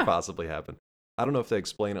anything could possibly happen. I don't know if they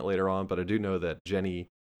explain it later on, but I do know that Jenny,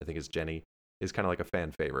 I think it's Jenny, is kind of like a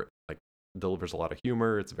fan favorite. Like delivers a lot of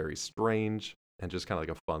humor. It's very strange and just kind of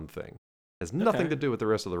like a fun thing. Has nothing to do with the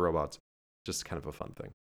rest of the robots. Just kind of a fun thing.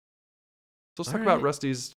 So let's talk about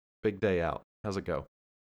Rusty's big day out. How's it go?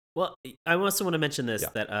 Well, I also want to mention this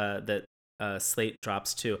that Slate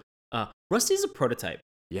drops too. Rusty's a prototype.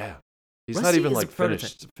 Yeah, he's Rusty not even like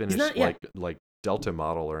finished not, like Delta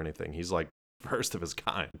model or anything. He's like first of his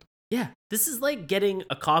kind. Yeah, this is like getting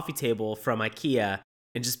a coffee table from IKEA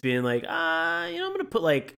and just being like, I'm gonna put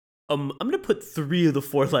like I'm gonna put 3 of the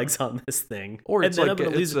 4 legs on this thing, or and then I'm gonna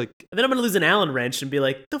lose an Allen wrench and be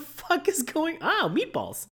like, the fuck is going?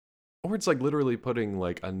 Meatballs. Or it's like literally putting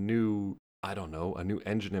like a new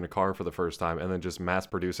engine in a car for the first time and then just mass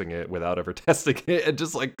producing it without ever testing it and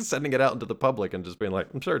just like sending it out into the public and just being like,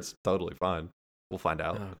 I'm sure it's totally fine. We'll find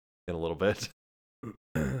out in a little bit.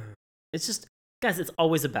 It's just, guys, it's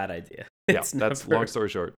always a bad idea. That's long story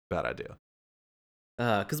short, bad idea.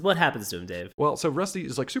 Because what happens to him, Dave? Well, so Rusty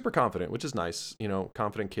is like super confident, which is nice.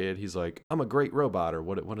 Confident kid. He's like, I'm a great robot, or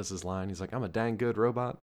what is his line? He's like, I'm a dang good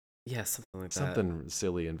robot. Yeah, something like that. Something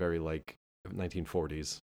silly and very like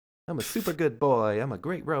 1940s. I'm a super good boy. I'm a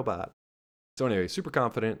great robot. So anyway, super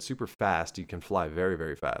confident, super fast. He can fly very,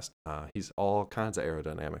 very fast. He's all kinds of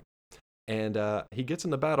aerodynamic. And he gets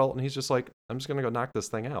in the battle, and he's just like, I'm just going to go knock this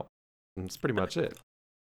thing out. And that's pretty much it.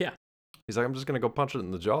 Yeah. He's like, I'm just going to go punch it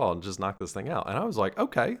in the jaw and just knock this thing out. And I was like,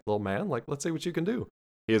 okay, little man, like, let's see what you can do.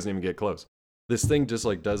 He doesn't even get close. This thing just,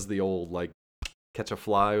 like, does the old, like, catch a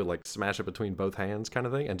fly, like, smash it between both hands kind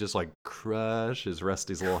of thing, and just, like, crushes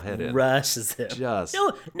Rusty's little head in. Crushes him. Just.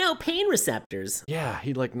 No pain receptors. Yeah,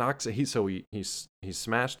 he, like, knocks it. He's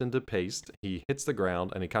smashed into paste. He hits the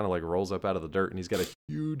ground, and he kind of, like, rolls up out of the dirt, and he's got a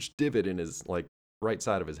huge divot in his, like, right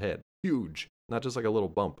side of his head. Huge. Not just, like, a little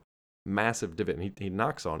bump. Massive divot. And he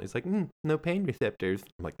knocks on it. He's like, no pain receptors.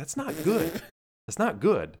 I'm like, that's not good. That's not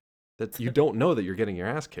good. That you don't know that you're getting your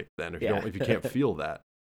ass kicked then if you can't feel that.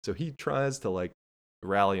 So he tries to, like,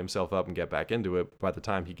 rally himself up and get back into it. By the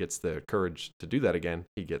time he gets the courage to do that again,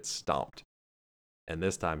 he gets stomped. And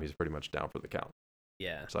this time he's pretty much down for the count.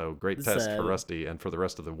 Yeah. So great test for Rusty and for the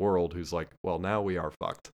rest of the world who's like, well, now we are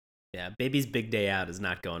fucked. Yeah, Baby's big day out is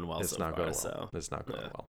not going well so far. It's not going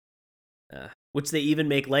well. Which they even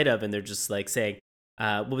make light of, and they're just like saying,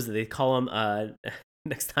 what was it? They call him,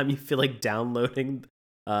 next time you feel like downloading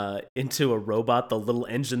into a robot, the little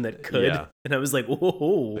engine that could. Yeah. And I was like,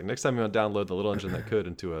 whoa. Like, next time you want to download the little engine that could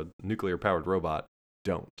into a nuclear-powered robot,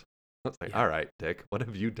 don't. I was like, all right, Dick, what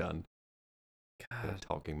have you done? God.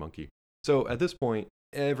 Talking monkey. So at this point,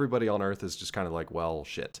 everybody on Earth is just kind of like, well,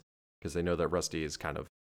 shit. Because they know that Rusty is kind of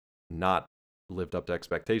not lived up to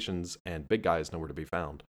expectations, and Big Guy is nowhere to be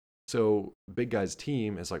found. So Big Guy's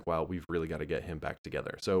team is like, wow, we've really got to get him back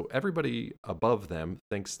together. So everybody above them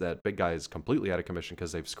thinks that Big Guy is completely out of commission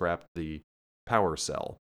because they've scrapped the power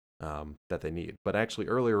cell that they need. But actually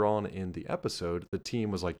earlier on in the episode, the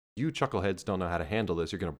team was like, you chuckleheads don't know how to handle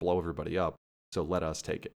this. You're going to blow everybody up. So let us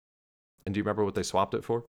take it. And do you remember what they swapped it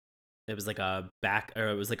for? It was like a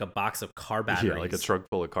box of car batteries. Yeah, like a truck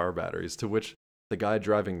full of car batteries, to which the guy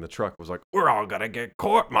driving the truck was like, we're all going to get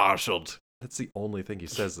court-martialed. That's the only thing he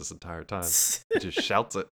says this entire time. He just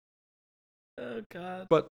shouts it. Oh, God.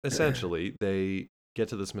 But essentially, they get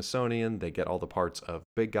to the Smithsonian, they get all the parts of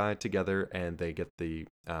Big Guy together, and they get the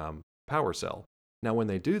power cell. Now, when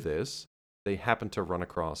they do this, they happen to run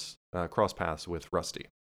across cross paths with Rusty.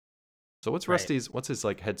 So what's his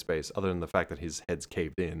like headspace, other than the fact that his head's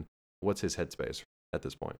caved in? What's his headspace at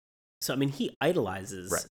this point? So, I mean, he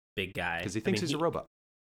idolizes Big Guy. Because he thinks he's a robot.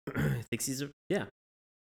 Thinks he's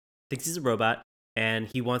a robot, and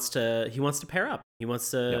he wants to pair up. He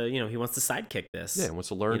wants to, he wants to sidekick this. Yeah, he wants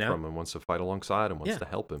to learn from him, wants to fight alongside him, wants to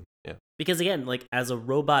help him. Yeah. Because again, like as a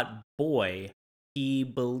robot boy, he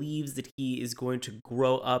believes that he is going to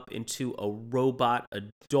grow up into a robot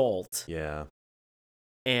adult. Yeah.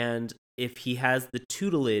 And if he has the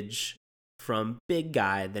tutelage from Big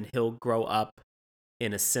Guy, then he'll grow up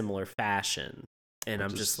in a similar fashion. And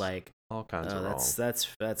I'm just like, all kinds of wrong.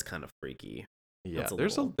 That's kind of freaky. Yeah,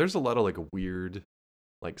 there's a lot of like weird,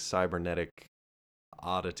 like cybernetic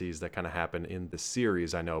oddities that kind of happen in the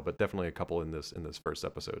series, I know, but definitely a couple in this first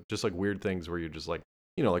episode. Just like weird things where you're just like,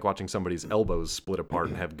 like watching somebody's elbows split apart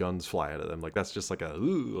and have guns fly out of them. Like that's just like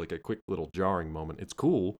a quick little jarring moment. It's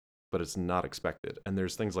cool, but it's not expected. And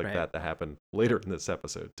there's things like that happen later in this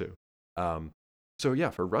episode too. So yeah,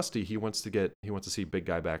 for Rusty, he wants to see Big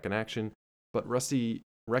Guy back in action, but Rusty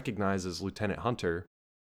recognizes Lieutenant Hunter,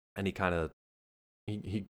 and he kind of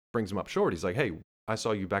he brings him up short. He's like, hey, I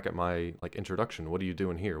saw you back at my like introduction. What are you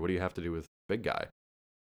doing here? What do you have to do with Big Guy?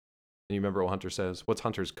 And you remember what Hunter says? What's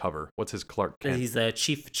Hunter's cover? What's his Clark Kent? He's a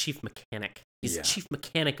chief mechanic. He's the chief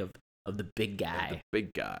mechanic of the Big Guy. The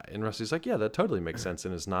Big Guy. And Rusty's like, yeah, that totally makes sense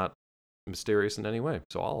and is not mysterious in any way.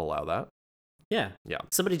 So I'll allow that. Yeah. Yeah.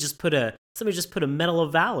 Somebody just put a Medal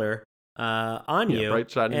of Valor on you.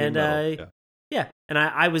 Bright shiny medal. Yeah. And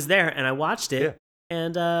I was there and I watched it. Yeah.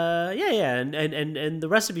 And and the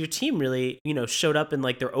rest of your team really, showed up in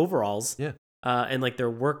like their overalls. Yeah. And like their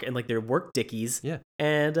work dickies. Yeah.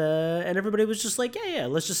 And everybody was just like, yeah,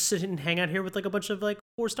 let's just sit and hang out here with like a bunch of like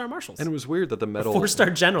 4-star marshals. And it was weird that the medal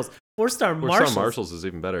 4-star generals, 4-star marshals. 4-star marshals is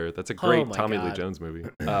even better. That's a great Tommy Lee Jones movie.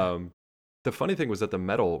 The funny thing was that the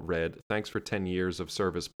medal read, "Thanks for 10 years of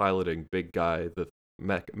service piloting Big Guy, the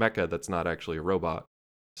mecha that's not actually a robot.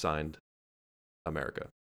 Signed, America."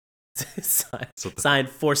 Signed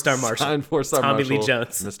 4-star marshal. Signed 4-star Tommy marshal, Lee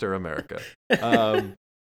Jones. Mr. America.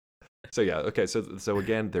 So yeah, okay. So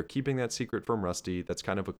again, they're keeping that secret from Rusty. That's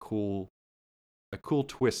kind of a cool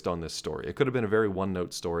twist on this story. It could have been a very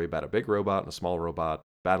one-note story about a big robot and a small robot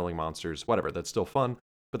battling monsters, whatever. That's still fun.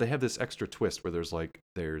 But they have this extra twist where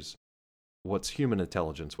there's what's human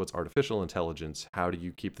intelligence, what's artificial intelligence, how do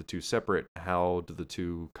you keep the two separate, how do the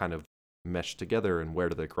two kind of mesh together, and where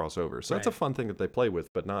do they cross over? So that's a fun thing that they play with,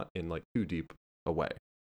 but not in like too deep a way.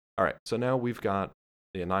 All right, so now we've got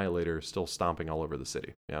the Annihilator still stomping all over the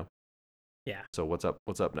city. Yeah. So what's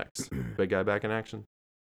up next? Big guy back in action?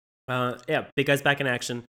 Big guy's back in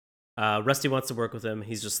action. Rusty wants to work with him.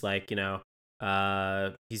 He's just like,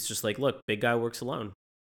 he's just like, look, big guy works alone.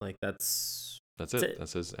 Like that's it.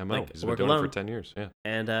 That's his MO. Like, he's been doing it for 10 years. Yeah.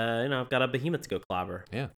 And I've got a behemoth to go clobber.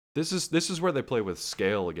 Yeah. This is where they play with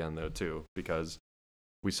scale again though too, because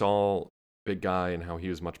we saw big guy and how he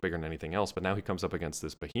was much bigger than anything else, but now he comes up against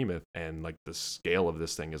this behemoth, and like the scale of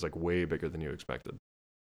this thing is like way bigger than you expected.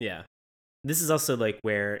 Yeah. This is also like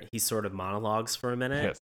where he sort of monologues for a minute.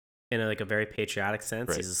 Yes. In a very patriotic sense.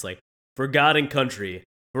 Right. He's just like, for God and country,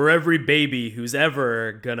 for every baby who's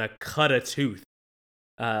ever gonna cut a tooth,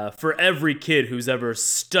 for every kid who's ever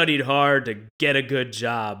studied hard to get a good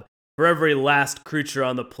job, for every last creature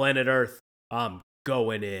on the planet Earth, I'm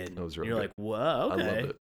going in. That was really You're good. like, whoa, okay. I loved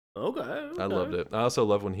it. Okay. I loved it. I also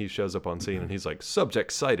love when he shows up on scene and he's like,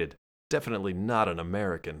 subject sighted, definitely not an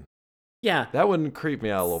American. Yeah. That one creeped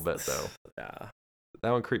me out a little bit though. Yeah.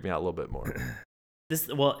 That one creeped me out a little bit more.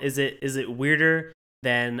 Is it weirder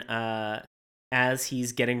than as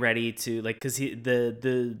he's getting ready to, like, because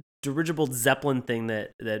the dirigible Zeppelin thing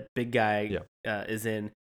that big guy is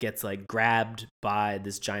in gets like grabbed by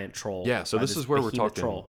this giant troll. Yeah, so this is where we're talking.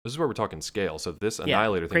 Troll. This is where we're talking scale. So this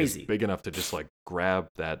Annihilator thing crazy. is big enough to just like grab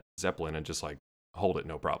that Zeppelin and just like hold it,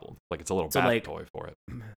 no problem. Like it's a little bath like, toy for it.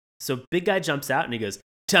 So big guy jumps out and he goes,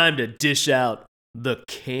 "Time to dish out the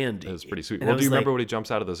candy." It was pretty sweet. And Well, do you remember what he jumps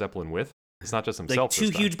out of the Zeppelin with? It's not just himself. Like two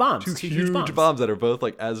huge bombs. Two huge bombs that are both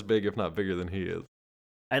like as big, if not bigger, than he is.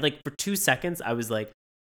 I like for 2 seconds I was like,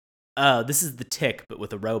 "Oh, this is the Tick, but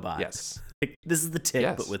with a robot." Yes. Like, this is the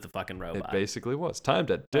Tick, but with a fucking robot. It basically was time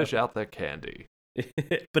to dish out the candy.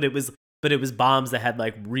 but it was bombs that had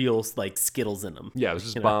like real like Skittles in them. Yeah, it was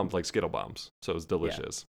just bombs like Skittle bombs. So it was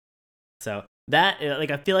delicious. Yeah. So that like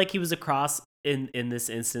I feel like he was a cross in this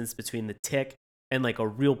instance between the Tick and like a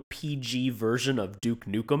real PG version of Duke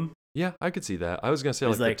Nukem. Yeah, I could see that. I was gonna say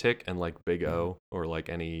like the Tick and like Big O or like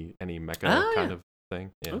any mecha kind of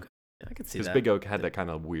thing. Yeah, okay. I could see that because Big O had that kind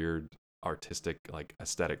of weird artistic like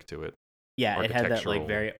aesthetic to it. Yeah, it had that like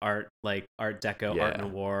very art deco, art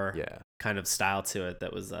noir yeah. kind of style to it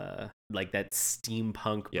that was like that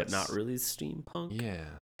steampunk but not really steampunk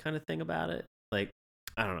kind of thing about it. Like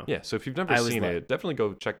I don't know. Yeah, so if you've never seen it, definitely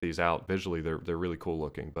go check these out. Visually, they're really cool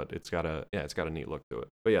looking, but it's got a neat look to it.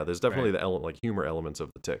 But yeah, there's definitely the like humor elements of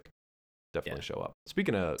the Tick definitely show up.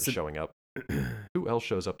 Speaking of showing up, who else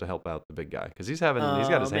shows up to help out the big guy? Because he's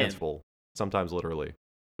got his hands full, sometimes literally,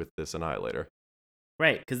 with this Annihilator.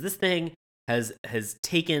 Right, because this thing has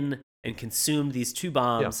taken and consumed these 2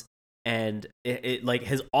 bombs, and it like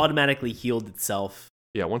has automatically healed itself.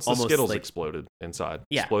 Yeah, once the Skittles exploded inside,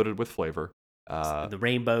 exploded with flavor. The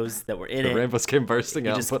rainbows that were in the rainbows came bursting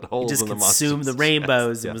out, put holes in the monsters. Consumed the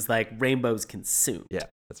rainbows and was like, rainbows consumed. Yeah,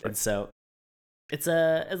 that's right. And so it's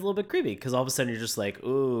a little bit creepy because all of a sudden you're just like,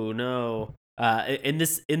 oh no. In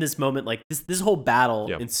this moment, like this whole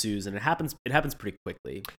battle ensues, and it happens pretty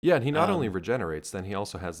quickly. Yeah, and he not only regenerates, then he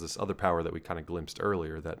also has this other power that we kind of glimpsed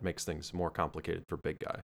earlier that makes things more complicated for Big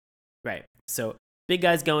Guy. Right. So Big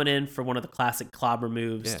Guy's going in for one of the classic clobber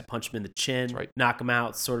moves to punch him in the chin, knock him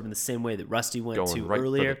out, sort of in the same way that Rusty went to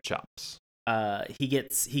earlier. For the chops. He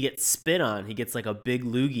gets spit on. He gets like a big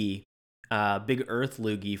loogie, big earth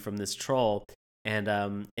loogie from this troll, and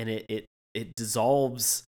it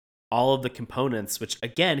dissolves all of the components, which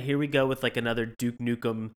again, here we go with like another Duke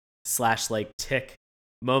Nukem / like Tick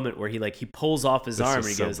moment where he pulls off his arm and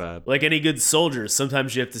he goes, bad. Like any good soldier,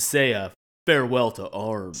 sometimes you have to say farewell to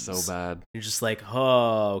arms. So bad. You're just like,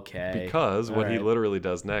 oh, okay. Because what he literally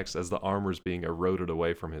does next, as the armor's being eroded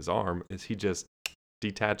away from his arm, is he just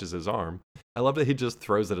detaches his arm. I love that he just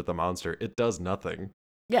throws it at the monster. It does nothing.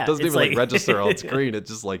 Yeah. It doesn't even like register on screen. It's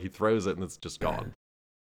just like he throws it and it's just gone.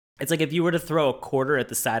 It's like if you were to throw a quarter at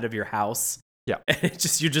the side of your house. Yeah.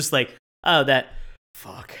 And you're just like, oh, that,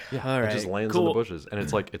 fuck. Yeah, all right. It just lands in the bushes. And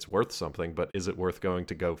it's like, it's worth something, but is it worth going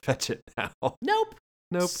to go fetch it now? Nope.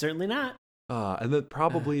 Certainly not. And then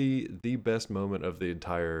probably the best moment of the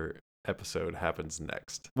entire episode happens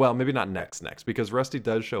next. Well, maybe not next, because Rusty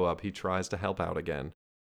does show up. He tries to help out again,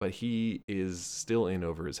 but he is still in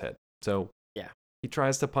over his head. So he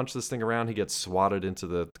tries to punch this thing around. He gets swatted into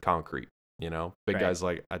the concrete. Big guy's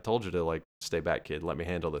like, I told you to like stay back, kid. Let me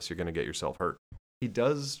handle this. You're going to get yourself hurt. He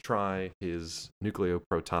does try his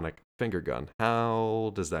nucleoprotonic finger gun.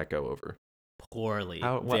 How does that go over? Poorly.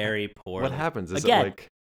 Very poorly. What happens? Is Again, it like...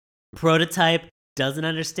 Prototype doesn't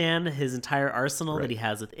understand his entire arsenal Right. that he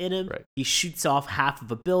has within him. Right. He shoots off half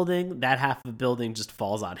of a building. That half of a building just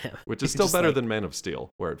falls on him. Which is He's still just better like, than Man of Steel,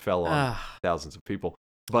 where it fell on "Ah." thousands of people.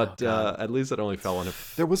 But Oh, God. at least it only fell on him.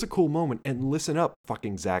 There was a cool moment, and listen up,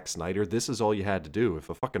 fucking Zack Snyder. This is all you had to do. If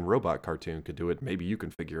a fucking robot cartoon could do it, maybe you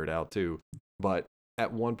can figure it out too. But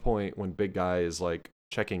at one point, when Big Guy is like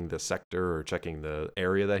checking the sector or checking the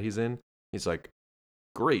area that he's in, he's like,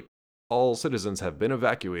 "Great, all citizens have been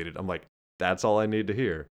evacuated." I'm like, that's all I need to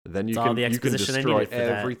hear. Then you That's all can the you can exposition I destroy needed for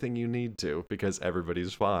that. everything you need to because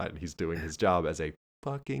everybody's fine. He's doing his job as a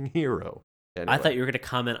fucking hero. Anyway. I thought you were going to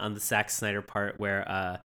comment on the Zack Snyder part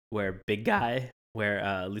where Big Guy,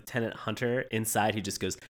 where Lieutenant Hunter inside, he just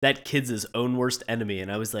goes, "That kid's his own worst enemy."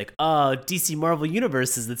 And I was like, oh, DC Marvel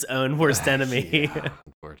Universe is its own worst enemy. Yeah,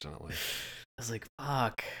 unfortunately. I was like,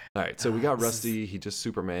 fuck. All right, so we got This Rusty. He just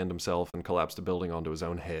Supermaned himself and collapsed a building onto his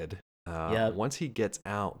own head. Yep. Once he gets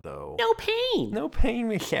out, though, No pain. no pain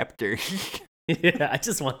receptor. Yeah, I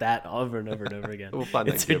just want that over and over and over again. We'll find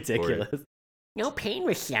that It's gift for you. ridiculous. No pain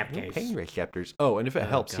receptors. No pain receptors. Oh, and if it Oh,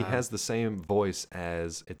 helps, he God. has the same voice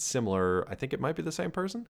as, it's similar, I think it might be the same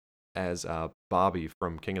person, as Bobby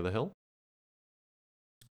from King of the Hill.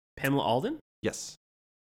 Pamela Alden? Yes,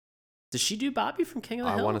 Does she do Bobby from King of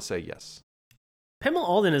the Hill? I want to say yes. Pamela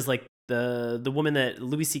Alden is like the woman that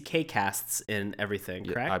Louis C.K. casts in everything,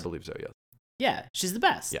 Yeah, correct? I believe so, yes. Yeah, she's the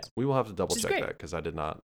best. Yeah, we will have to double She's check great. that because I did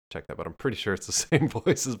not check that, but I'm pretty sure it's the same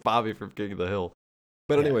voice as Bobby from King of the Hill.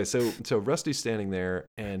 But Yeah. anyway, so Rusty's standing there,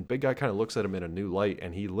 and Big Guy kind of looks at him in a new light,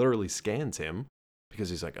 and he literally scans him because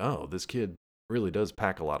he's like, "Oh, this kid really does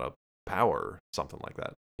pack a lot of power," something like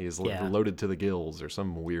that. He is Yeah. loaded to the gills, or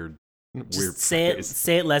some weird Just say phrase.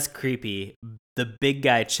 it less creepy. The big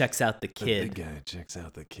guy checks out the The kid. big guy checks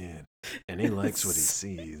out the kid, and he likes what he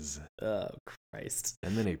sees, Oh Christ.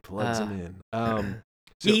 and then he plugs him in.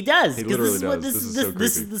 So- He does. he 'Cause literally this is what does. this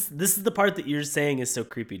This is is so this is the part that you're saying is so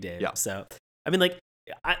creepy, Dave. Yeah. So I mean, like,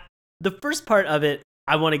 the first part of it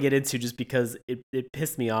I want to get into just because it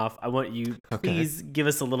pissed me off. I want you Okay. please give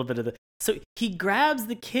us a little bit of the. So he grabs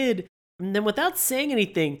the kid, and then without saying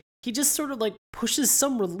anything, he just sort of like pushes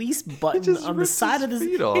some release button just on the rips side his of his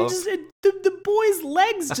feet and off. just the boy's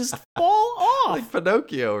legs just fall off. like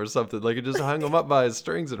Pinocchio or something. Like it just hung him up by his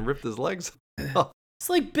strings and ripped his legs off. It's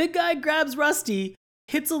like big guy grabs Rusty,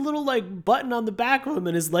 hits a little like button on the back of him,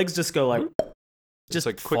 and his legs just go like just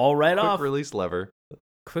like fall right quick off. release lever.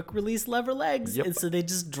 Quick release lever legs, Yep. and so they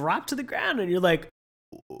just drop to the ground, and you're like,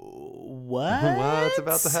 what? What's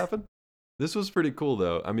about to happen? This was pretty cool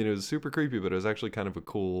though. I mean, it was super creepy, but it was actually kind of a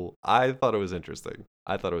cool. I thought it was interesting.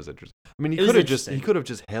 I mean, he It was could have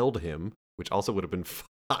just held him, which also would have been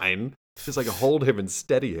fine. Just like hold him and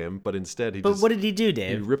steady him, but instead But what did he do, he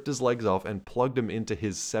Dave? ripped his legs off and plugged him into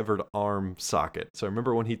his severed arm socket. So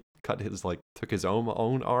remember when he took his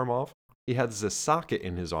own arm off? He has this socket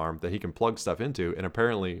in his arm that he can plug stuff into, and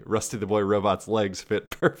apparently Rusty the Boy Robot's legs fit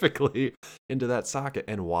perfectly into that socket.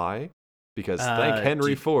 And why? Because thank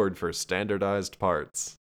Henry Ford for standardized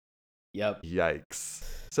parts. Yep. Yikes.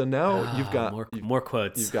 So now you've got more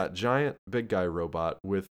quotes. You've got giant big guy robot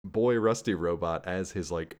with boy Rusty robot as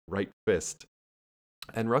his like right fist.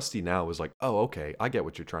 And Rusty now is like, "Oh, okay, I get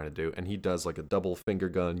what you're trying to do." And he does like a double finger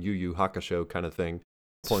gun Yu Yu Hakusho kind of thing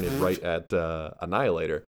pointed right at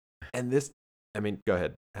Annihilator. And this, I mean, go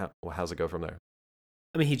ahead. How's it go from there?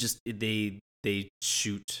 I mean, they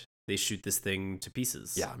shoot this thing to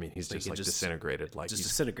pieces. Yeah, I mean, he's just like disintegrated, like just he's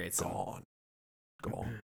disintegrates him. gone.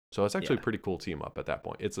 So it's actually Yeah. a pretty cool team up at that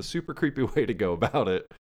point. It's a super creepy way to go about it,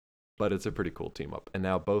 but it's a pretty cool team up. And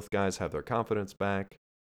now both guys have their confidence back.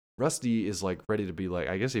 Rusty is like ready to be like,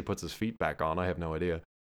 I guess he puts his feet back on. I have no idea.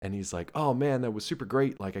 And he's like, "Oh man, that was super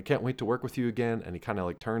great. Like, I can't wait to work with you again." And he kind of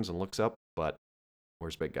like turns and looks up, but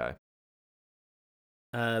where's Big Guy?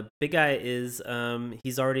 Big guy is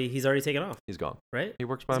he's already taken off, He's gone. right? He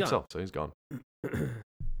works by He's himself, so he's gone.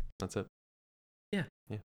 That's it.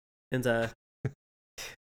 And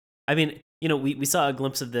I mean, you know, we saw a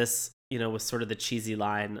glimpse of this, you know, with sort of the cheesy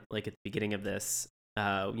line like at the beginning of this,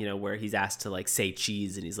 you know, where he's asked to like say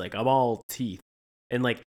cheese and he's like, "I'm all teeth." And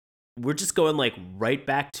like we're just going like right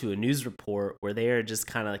back to a news report where they are just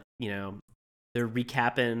kind of like, you know, they're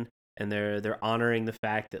recapping and they're honoring the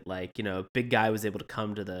fact that like, you know, Big Guy was able to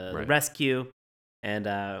come to the rescue. And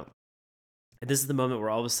this is the moment where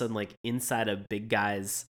all of a sudden like inside of Big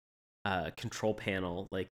Guy's control panel,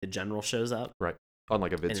 like the general shows up. Right. On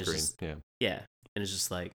like a vid And it's screen. just- Yeah. Yeah. And it's just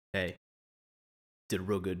like, "Hey, did a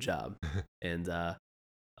real good job." And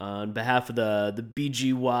on behalf of the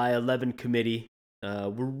BGY 11 committee, we're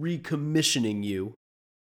recommissioning you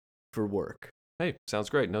for work. Hey, sounds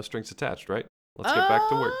great. No strings attached, right? Let's get back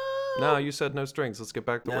to work. No, you said no strings. Let's get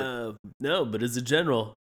back to work. No, but as a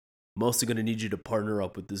general, I'm also going to need you to partner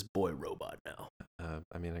up with this boy robot now.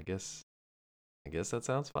 I mean, I guess that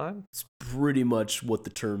sounds fine. It's pretty much what the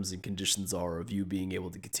terms and conditions are of you being able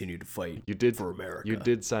to continue to fight for America. You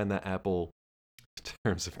did sign that Apple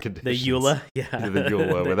terms of conditions. The EULA? Yeah. The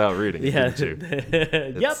EULA without reading it, didn't you?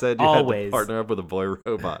 It said you had to partner up with a boy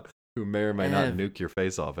robot who may or may not nuke your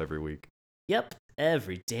face off every week. Yep.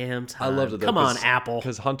 Every damn time. I loved it though. Come on, Apple.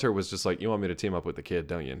 Because Hunter was just like, you want me to team up with the kid,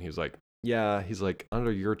 don't you? And he was like, yeah. He's like,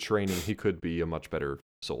 under your training, he could be a much better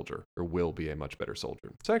soldier, or will be a much better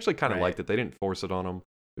soldier. So I actually kind of liked it. They didn't force it on him.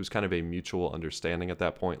 It was kind of a mutual understanding at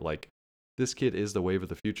that point. Like, this kid is the wave of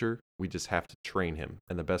the future. We just have to train him.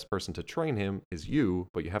 And the best person to train him is you,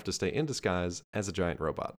 but you have to stay in disguise as a giant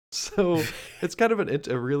robot. So it's kind of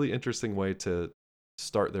a really interesting way to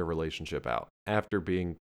start their relationship out after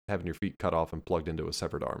having your feet cut off and plugged into a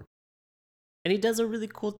severed arm. And he does a really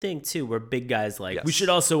cool thing, too, where big guy's like, we should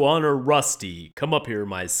also honor Rusty. Come up here,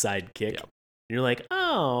 my sidekick. Yeah. And you're like,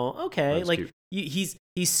 oh, okay. That's like, cute.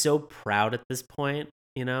 he's so proud at this point,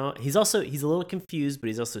 you know? He's a little confused, but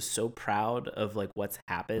he's also so proud of, like, what's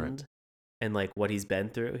happened and, like, what he's been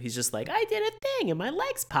through. He's just like, I did a thing, and my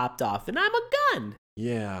legs popped off, and I'm a gun.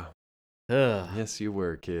 Yeah. Ugh. Yes, you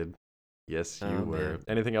were, kid. Yes, you were. Man.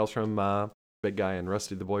 Anything else from Big Guy and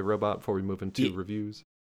Rusty the Boy Robot before we move into reviews?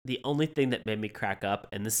 The only thing that made me crack up,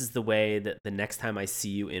 and this is the way that the next time I see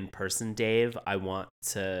you in person, Dave, I want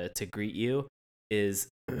to greet you, is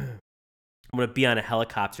I'm going to be on a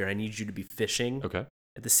helicopter. I need you to be fishing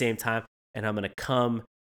at the same time, and I'm going to come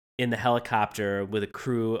in the helicopter with a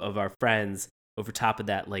crew of our friends over top of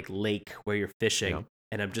that like lake where you're fishing,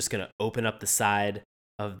 and I'm just going to open up the side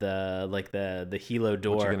of the helo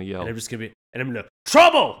door. What you gonna yell? And I'm going to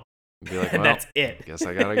trouble! Be like, and that's it. Guess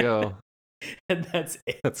I gotta go. And that's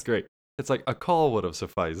it. That's great. It's like a call would have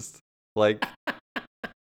sufficed. Like,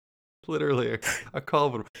 literally, a call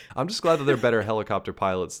would. I'm just glad that they're better helicopter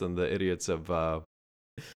pilots than the idiots of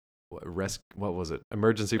what was it?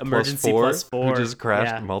 Emergency Plus 4, who just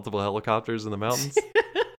crashed multiple helicopters in the mountains,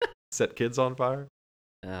 set kids on fire.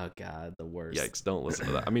 Oh God, the worst. Yikes! Don't listen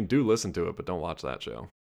to that. I mean, do listen to it, but don't watch that show.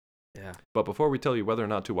 Yeah. But before we tell you whether or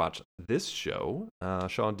not to watch this show,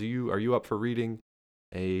 Sean, are you up for reading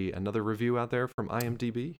another review out there from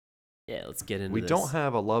IMDb? Yeah, let's get into this. We this. don't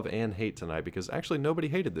have a love and hate tonight because actually nobody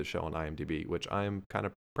hated this show on IMDb, which I'm kind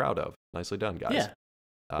of proud of. Nicely done, guys. Yeah.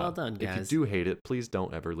 Well done, guys. If you do hate it, please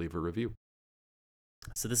don't ever leave a review.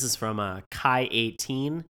 So this is from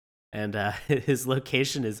Kai18, and his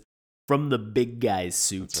location is From the Big Guy's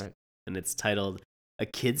Suit. That's right. And it's titled A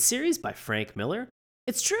Kids Series by Frank Miller.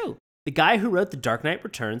 It's true. The guy who wrote The Dark Knight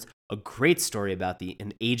Returns, a great story about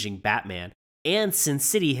an aging Batman, and Sin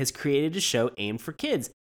City has created a show aimed for kids.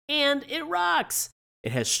 And it rocks.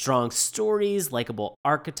 It has strong stories, likable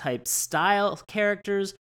archetype style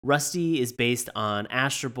characters. Rusty is based on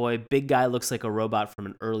Astro Boy. Big Guy looks like a robot from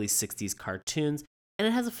an early 60s cartoons. And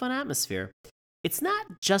it has a fun atmosphere. It's not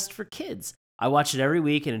just for kids. I watch it every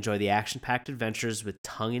week and enjoy the action-packed adventures with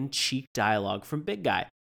tongue-in-cheek dialogue from Big Guy.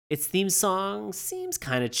 Its theme song seems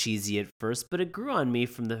kind of cheesy at first, but it grew on me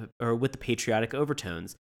with the patriotic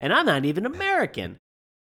overtones. And I'm not even American.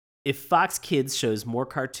 If Fox Kids shows more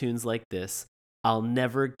cartoons like this, I'll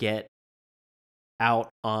never get out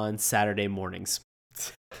on Saturday mornings.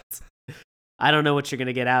 I don't know what you're going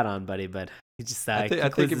to get out on, buddy, but he just I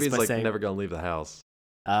think it means like never going to leave the house.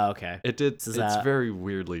 Oh, okay. It's very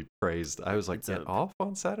weirdly phrased. I was like, get off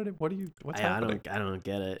on Saturday? What's happening? I don't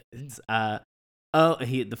get it. It's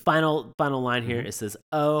the final line here, it says,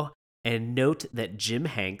 "Oh, and note that Jim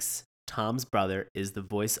Hanks, Tom's brother, is the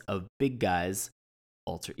voice of Big Guy's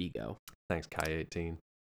alter ego." Thanks, Kai18.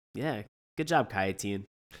 Yeah, good job, Kai18.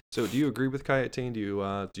 So, do you agree with Kai18?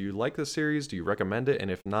 Do you like this series? Do you recommend it?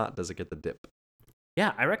 And if not, does it get the dip?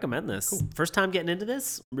 Yeah, I recommend this. Cool. First time getting into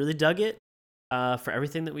this, really dug it. For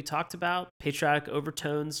everything that we talked about, patriotic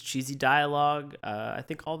overtones, cheesy dialogue, I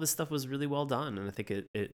think all this stuff was really well done, and I think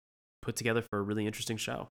it put together for a really interesting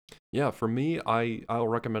show. Yeah, for me, I'll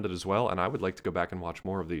recommend it as well, and I would like to go back and watch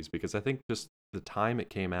more of these because I think just the time it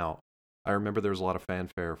came out, I remember there was a lot of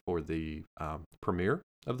fanfare for the premiere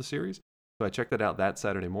of the series, so I checked it out that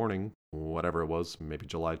Saturday morning, whatever it was, maybe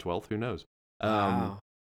July 12th, who knows. Wow.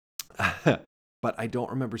 But I don't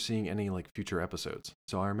remember seeing any like future episodes.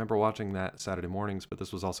 So I remember watching that Saturday mornings, but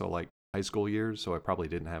this was also like high school years, so I probably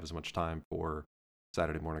didn't have as much time for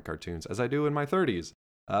Saturday morning cartoons as I do in my 30s.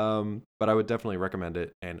 But I would definitely recommend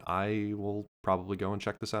it, and I will probably go and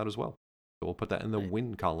check this out as well. So we'll put that in the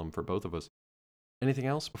win column for both of us. Anything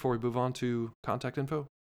else before we move on to contact info?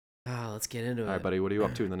 Let's get into it. All right, buddy, what are you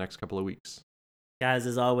up to in the next couple of weeks? Guys,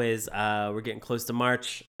 as always, we're getting close to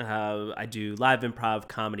March. I do live improv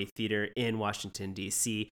comedy theater in Washington,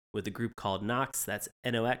 D.C. with a group called Nox. That's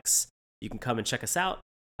Nox. You can come and check us out.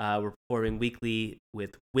 We're performing weekly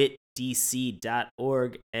with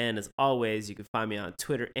witdc.org. And as always, you can find me on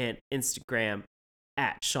Twitter and Instagram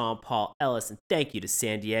at Sean Paul Ellis. And thank you to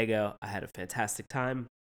San Diego. I had a fantastic time.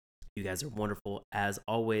 You guys are wonderful as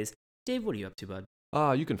always. Dave, what are you up to, bud?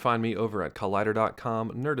 You can find me over at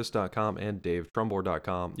collider.com, nerdist.com, and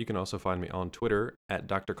davetrumbore.com. You can also find me on Twitter at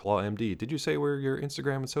DrClawMD. Did you say where your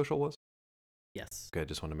Instagram and social was? Yes. Okay,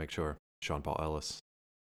 just want to make sure. Sean Paul Ellis.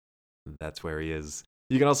 That's where he is.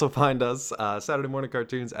 You can also find us, Saturday Morning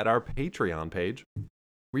Cartoons, at our Patreon page,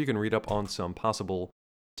 where you can read up on some possible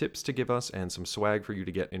tips to give us and some swag for you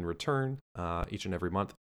to get in return each and every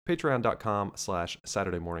month.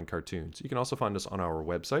 Patreon.com/Saturday Morning Cartoons. You can also find us on our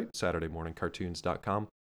website, SaturdayMorningCartoons.com.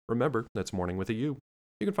 Remember, that's morning with a U.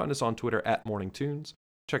 You can find us on Twitter at MorningTunes.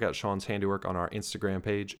 Check out Sean's handiwork on our Instagram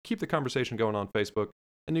page. Keep the conversation going on Facebook.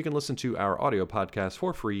 And you can listen to our audio podcast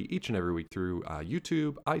for free each and every week through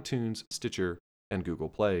YouTube, iTunes, Stitcher, and Google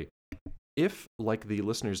Play. If, like the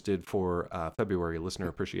listeners did for February Listener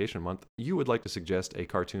Appreciation Month, you would like to suggest a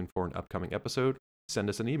cartoon for an upcoming episode, send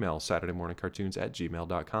us an email,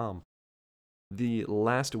 SaturdayMorningCartoons@gmail.com. The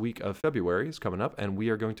last week of February is coming up, and we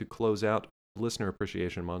are going to close out Listener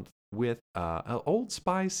Appreciation Month with an old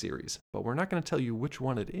spy series, but we're not going to tell you which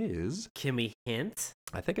one it is. Can we hint?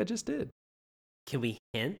 I think I just did. Can we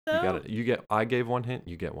hint, though? You got it. I gave one hint,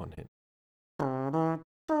 you get one hint.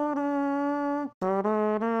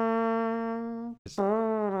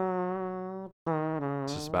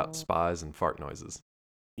 It's just about spies and fart noises.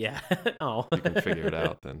 Yeah. Oh. If you can figure it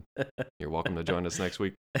out, then you're welcome to join us next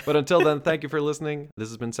week. But until then, thank you for listening. This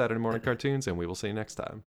has been Saturday Morning Cartoons, and we will see you next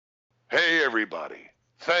time. Hey, everybody.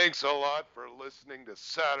 Thanks a lot for listening to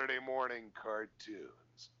Saturday Morning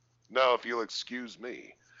Cartoons. Now, if you'll excuse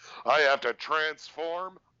me, I have to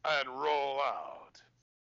transform and roll out.